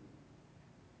ministry,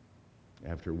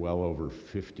 after well over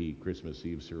 50 Christmas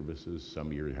Eve services,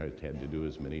 some years I had to do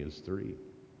as many as 3.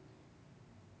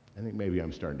 I think maybe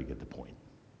I'm starting to get the point.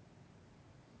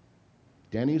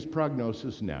 Denny's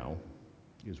prognosis now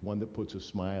is one that puts a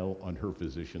smile on her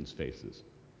physicians' faces.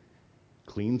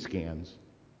 Clean scans,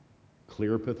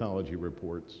 clear pathology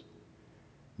reports,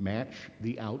 match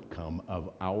the outcome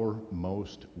of our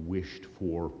most wished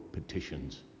for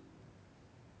petitions.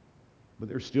 But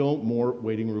there's still more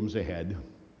waiting rooms ahead.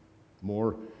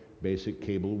 More basic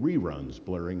cable reruns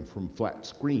blaring from flat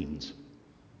screens.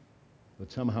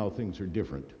 But somehow things are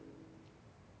different.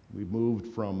 We've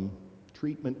moved from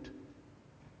treatment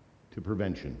to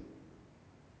prevention.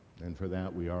 And for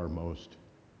that we are most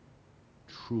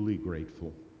truly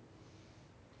grateful.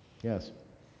 Yes,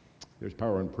 there's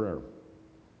power in prayer.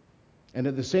 And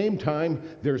at the same time,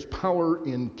 there's power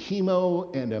in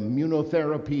chemo and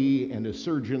immunotherapy and a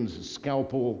surgeon's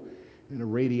scalpel and a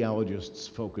radiologist's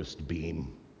focused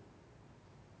beam.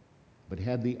 But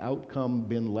had the outcome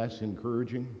been less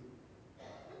encouraging?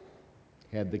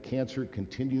 Had the cancer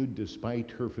continued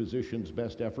despite her physician's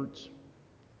best efforts?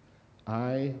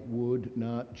 I would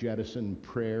not jettison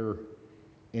prayer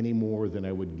any more than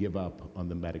I would give up on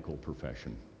the medical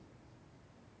profession.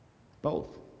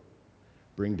 Both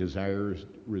bring desired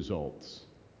results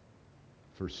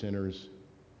for sinners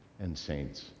and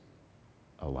saints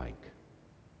alike.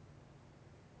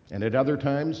 And at other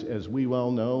times, as we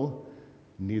well know,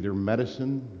 neither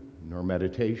medicine nor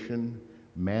meditation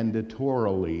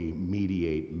mandatorily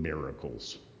mediate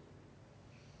miracles.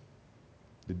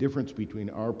 The difference between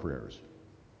our prayers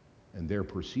and their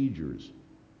procedures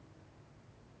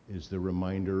is the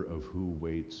reminder of who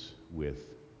waits with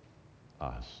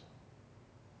us.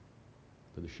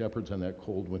 For the shepherds on that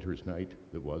cold winter's night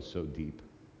that was so deep,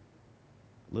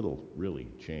 little really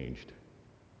changed.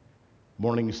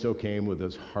 Morning still came with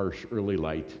its harsh early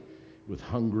light, with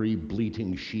hungry,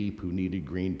 bleating sheep who needed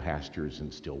green pastures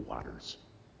and still waters.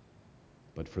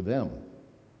 But for them,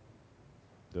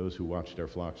 those who watched their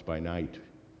flocks by night,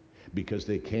 because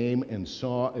they came and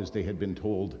saw as they had been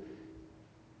told,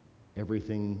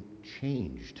 everything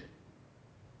changed.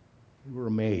 They were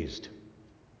amazed.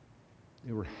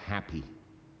 They were happy.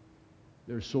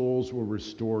 Their souls were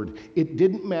restored. It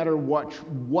didn't matter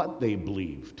what they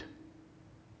believed.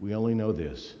 We only know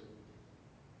this.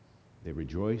 They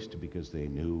rejoiced because they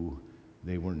knew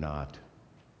they were not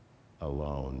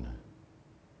alone.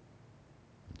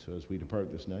 And so as we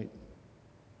depart this night,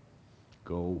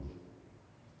 go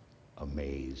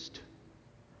amazed.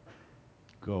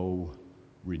 Go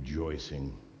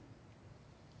rejoicing.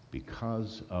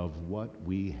 because of what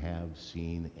we have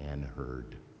seen and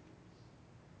heard.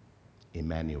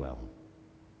 Emmanuel,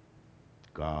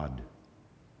 God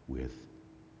with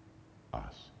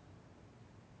us.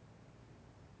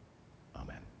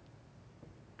 Amen.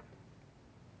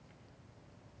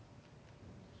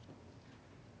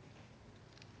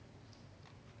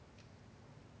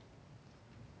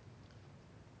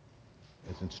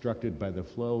 As instructed by the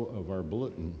flow of our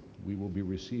bulletin, we will be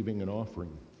receiving an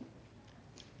offering.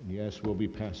 And yes, we'll be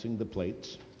passing the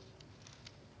plates.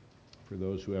 For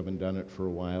those who haven't done it for a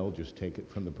while, just take it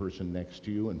from the person next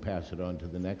to you and pass it on to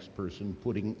the next person,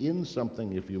 putting in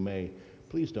something if you may.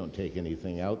 Please don't take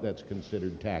anything out. That's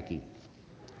considered tacky.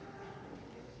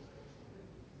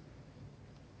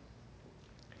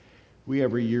 We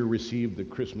every year receive the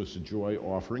Christmas Joy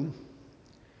offering.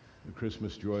 The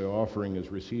Christmas Joy offering is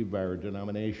received by our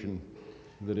denomination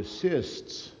that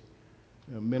assists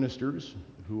ministers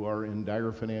who are in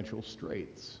dire financial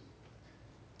straits.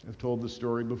 I've told the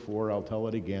story before, I'll tell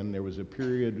it again. There was a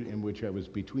period in which I was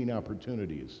between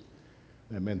opportunities.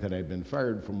 That meant that I'd been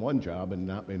fired from one job and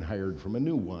not been hired from a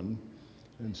new one.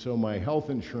 And so my health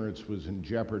insurance was in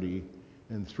jeopardy.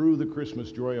 And through the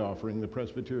Christmas Joy offering, the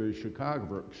Presbytery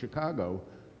of Chicago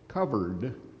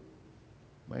covered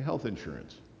my health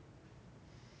insurance.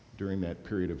 During that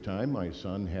period of time, my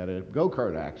son had a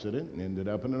go-kart accident and ended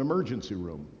up in an emergency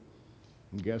room.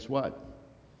 And guess what?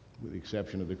 With the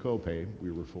exception of the copay,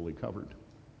 we were fully covered.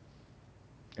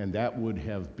 And that would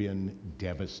have been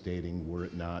devastating were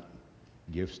it not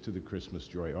gifts to the Christmas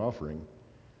Joy offering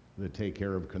that take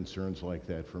care of concerns like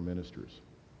that for ministers.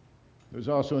 There's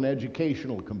also an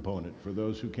educational component for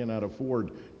those who cannot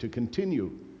afford to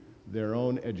continue their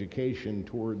own education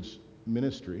towards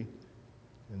ministry.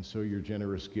 And so your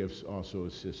generous gifts also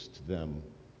assist them.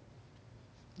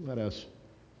 Let us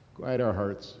quiet our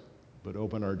hearts, but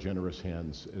open our generous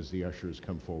hands as the ushers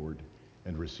come forward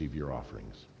and receive your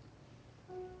offerings.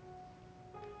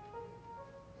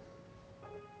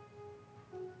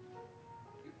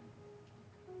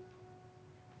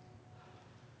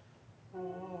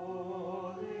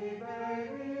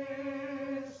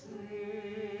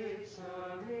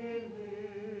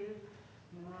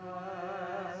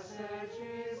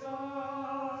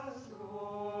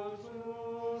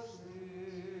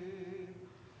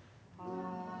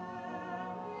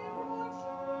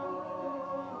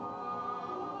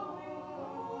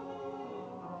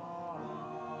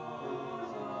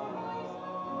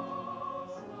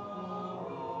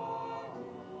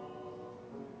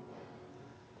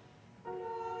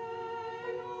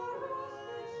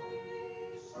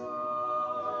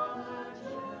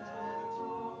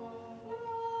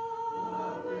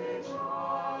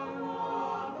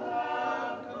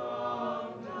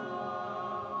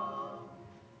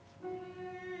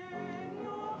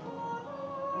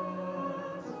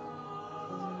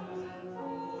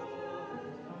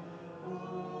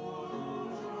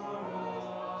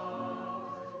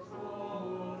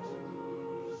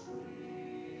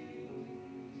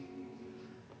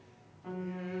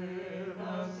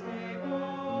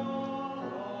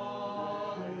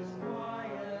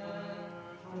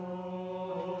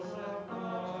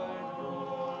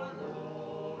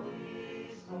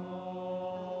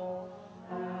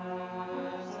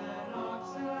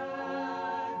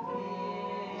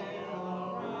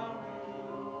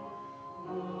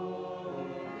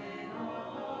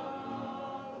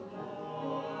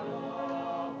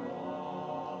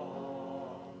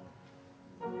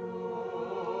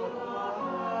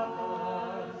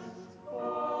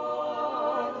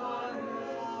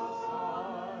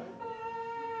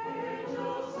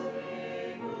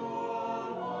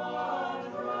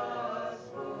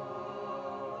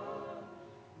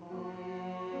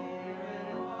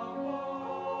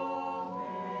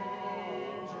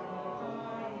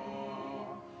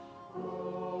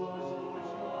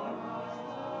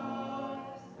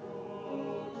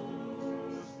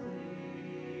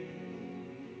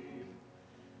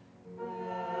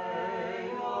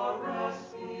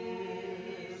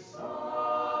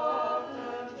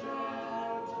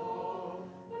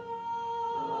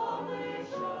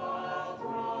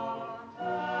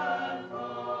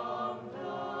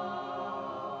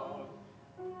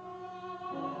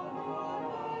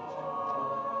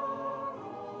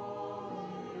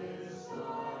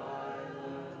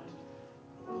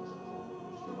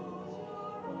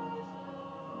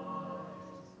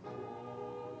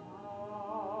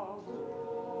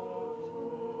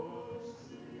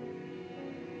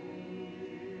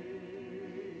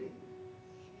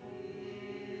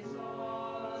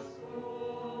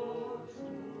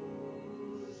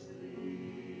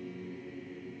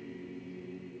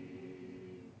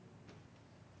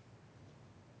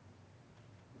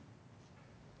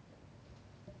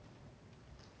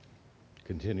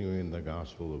 Continuing in the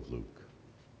Gospel of Luke.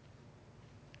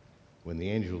 When the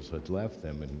angels had left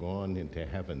them and gone into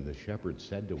heaven, the shepherds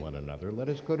said to one another, "Let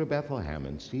us go to Bethlehem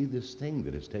and see this thing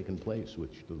that has taken place,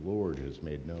 which the Lord has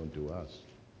made known to us."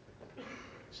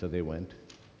 So they went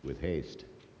with haste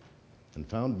and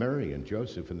found Mary and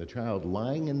Joseph and the child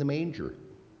lying in the manger.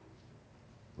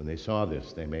 When they saw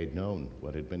this, they made known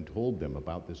what had been told them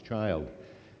about this child,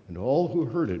 and all who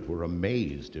heard it were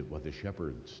amazed at what the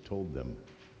shepherds told them.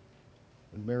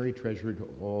 And Mary treasured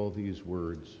all these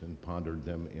words and pondered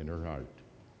them in her heart.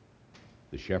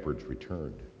 The shepherds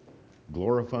returned,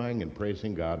 glorifying and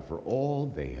praising God for all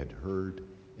they had heard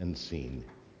and seen,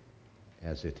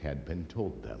 as it had been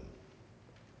told them.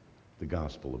 The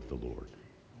Gospel of the Lord.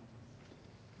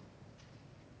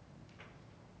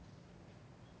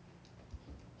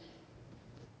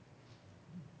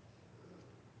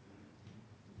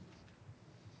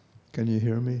 Can you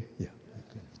hear me? Yeah.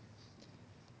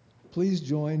 Please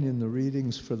join in the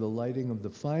readings for the lighting of the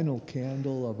final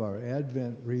candle of our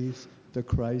Advent wreath, the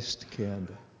Christ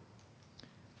candle.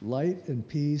 Light and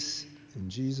peace in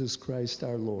Jesus Christ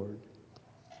our Lord.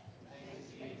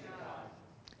 Thanks be to God.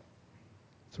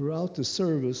 Throughout the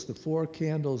service, the four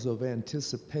candles of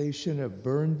anticipation have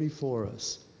burned before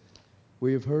us.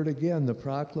 We have heard again the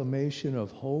proclamation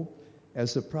of hope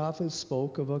as the prophet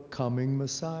spoke of a coming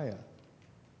Messiah.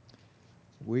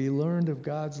 We learned of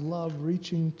God's love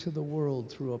reaching to the world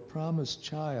through a promised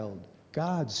child,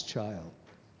 God's child.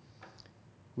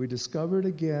 We discovered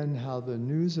again how the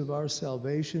news of our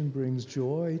salvation brings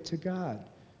joy to God,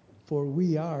 for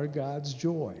we are God's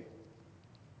joy.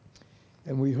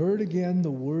 And we heard again the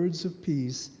words of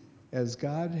peace as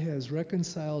God has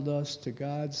reconciled us to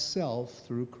God's self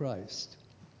through Christ.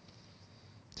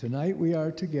 Tonight we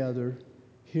are together,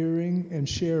 hearing and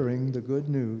sharing the good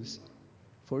news.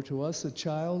 For to us a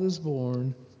child is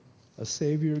born, a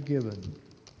Savior given.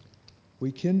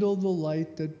 We kindle the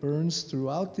light that burns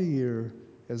throughout the year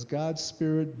as God's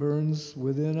Spirit burns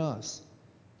within us,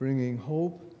 bringing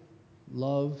hope,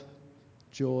 love,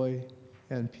 joy,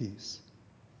 and peace.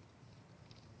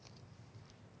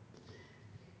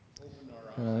 Open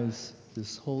our eyes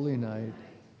this holy night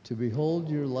to behold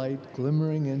your light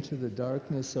glimmering into the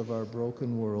darkness of our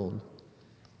broken world.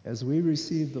 As we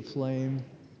receive the flame,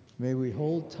 may we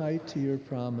hold tight to your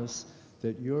promise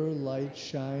that your light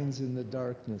shines in the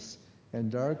darkness,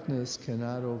 and darkness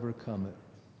cannot overcome it.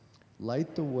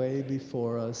 Light the way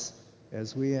before us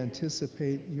as we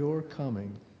anticipate your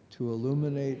coming to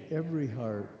illuminate every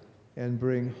heart and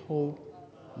bring hope,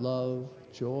 love,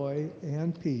 joy,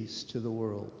 and peace to the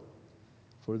world.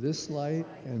 For this light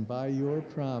and by your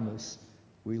promise,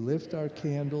 we lift our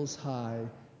candles high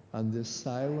on this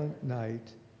silent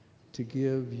night to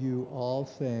give you all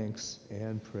thanks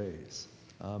and praise.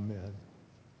 Amen.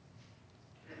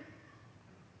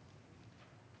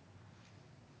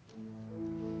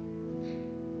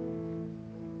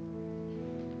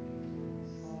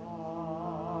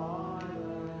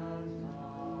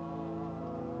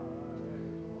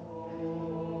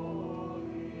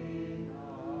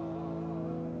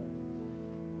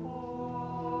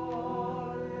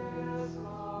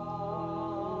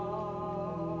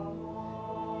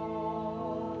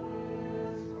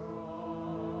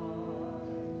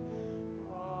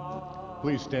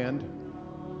 Please stand.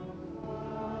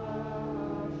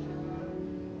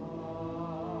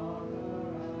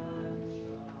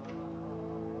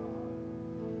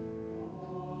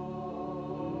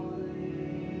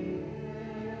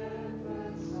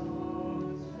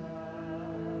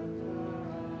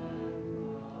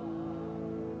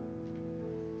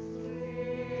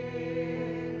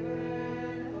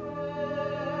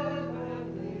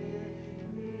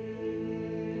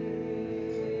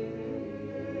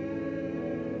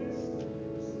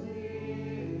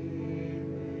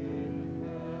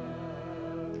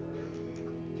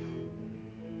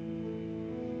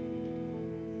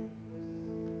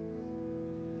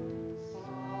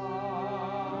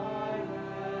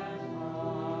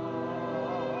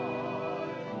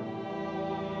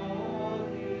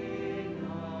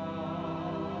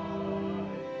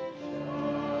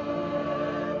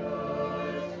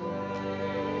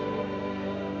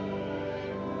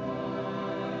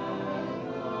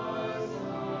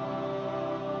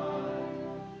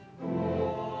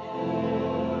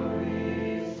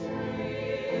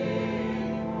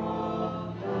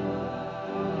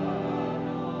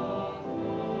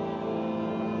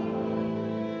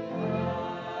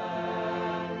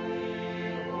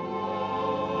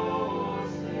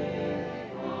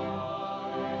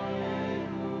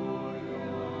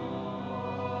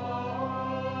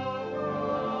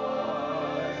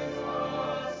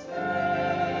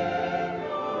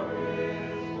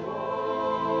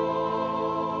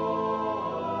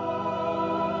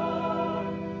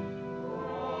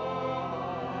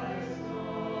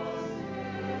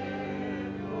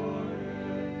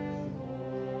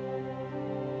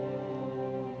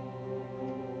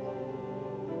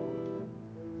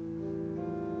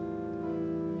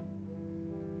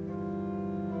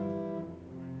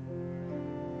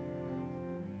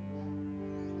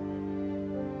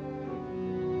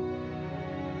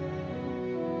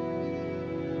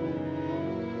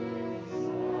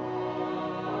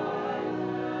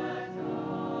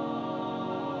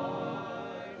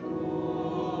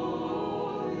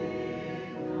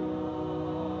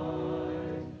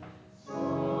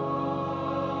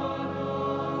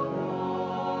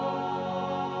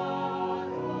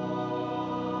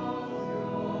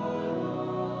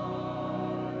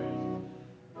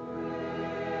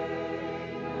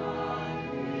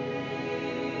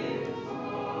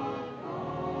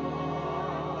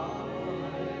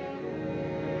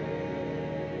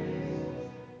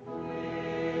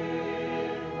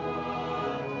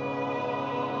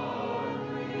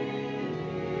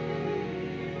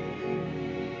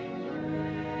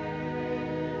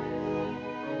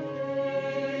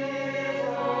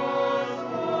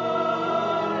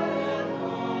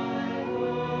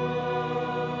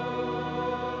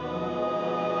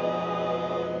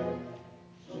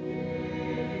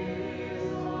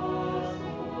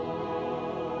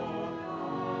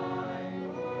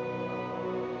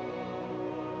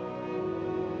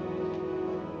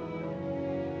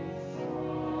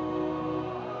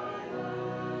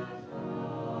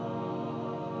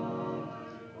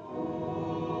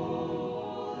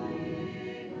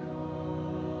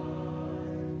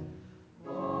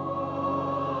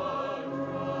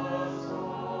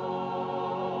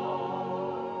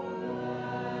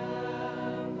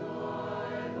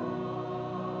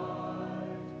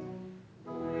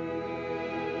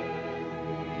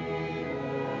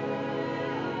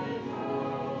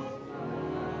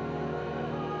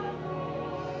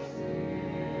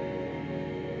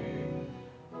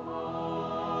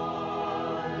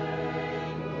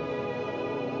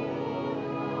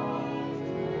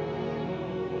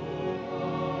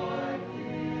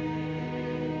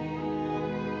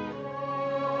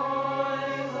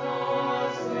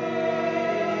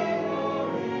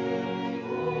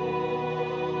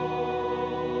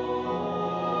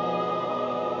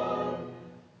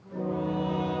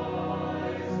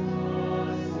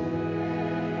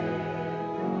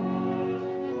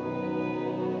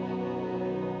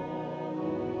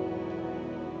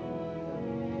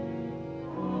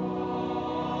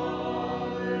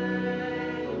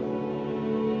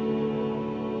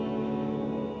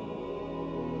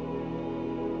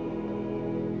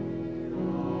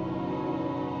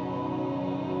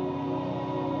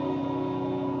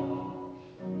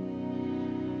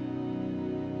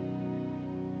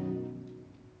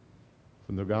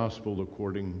 From the Gospel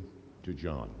according to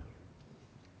John.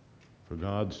 For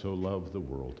God so loved the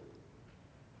world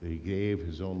that he gave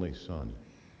his only Son,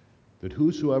 that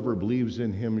whosoever believes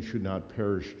in him should not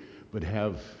perish, but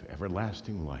have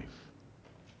everlasting life.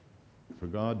 For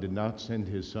God did not send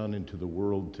his Son into the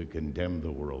world to condemn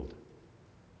the world,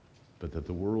 but that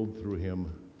the world through him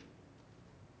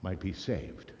might be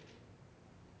saved.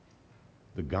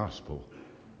 The Gospel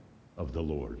of the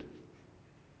Lord.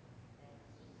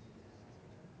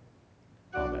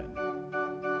 Amen.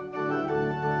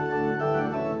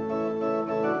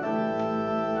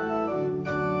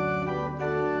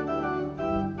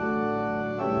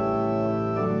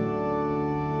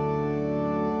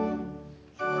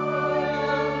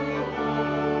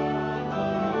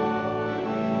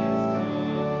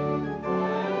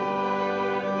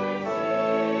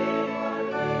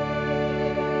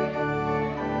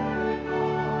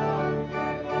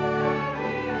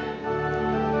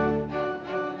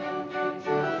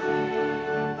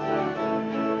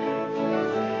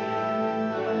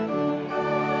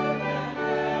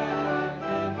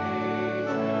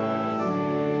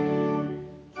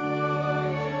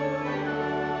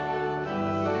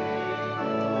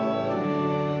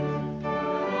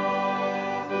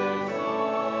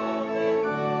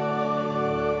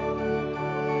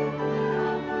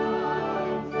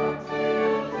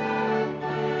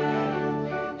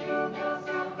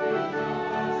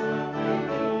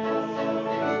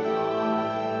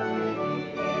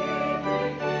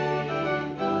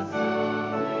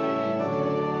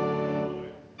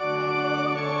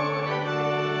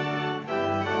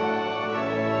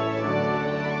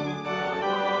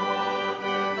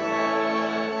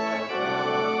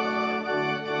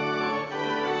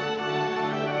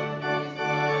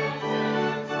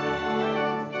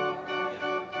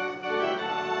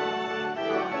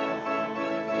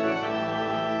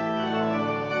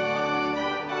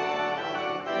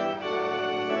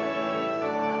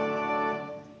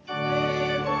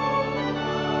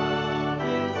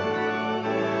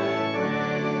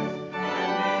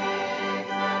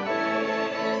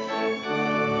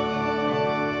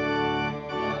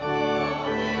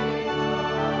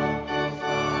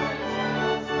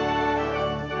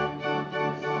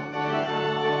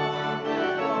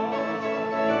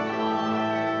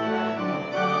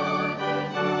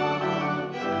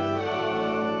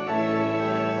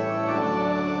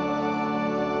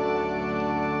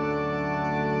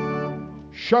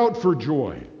 Shout for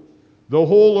joy. The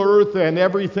whole earth and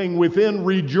everything within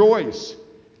rejoice,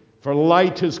 for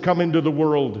light has come into the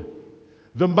world.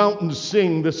 The mountains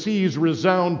sing, the seas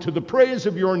resound to the praise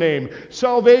of your name.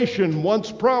 Salvation,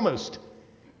 once promised,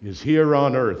 is here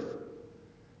on earth.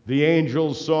 The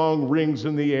angel's song rings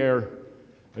in the air.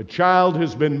 A child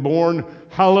has been born.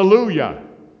 Hallelujah!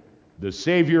 The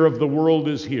Savior of the world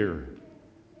is here.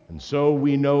 And so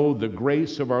we know the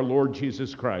grace of our Lord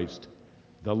Jesus Christ,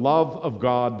 the love of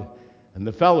God, and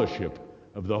the fellowship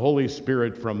of the Holy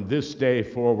Spirit from this day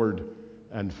forward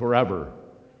and forever.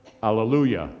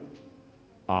 Alleluia.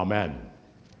 Amen.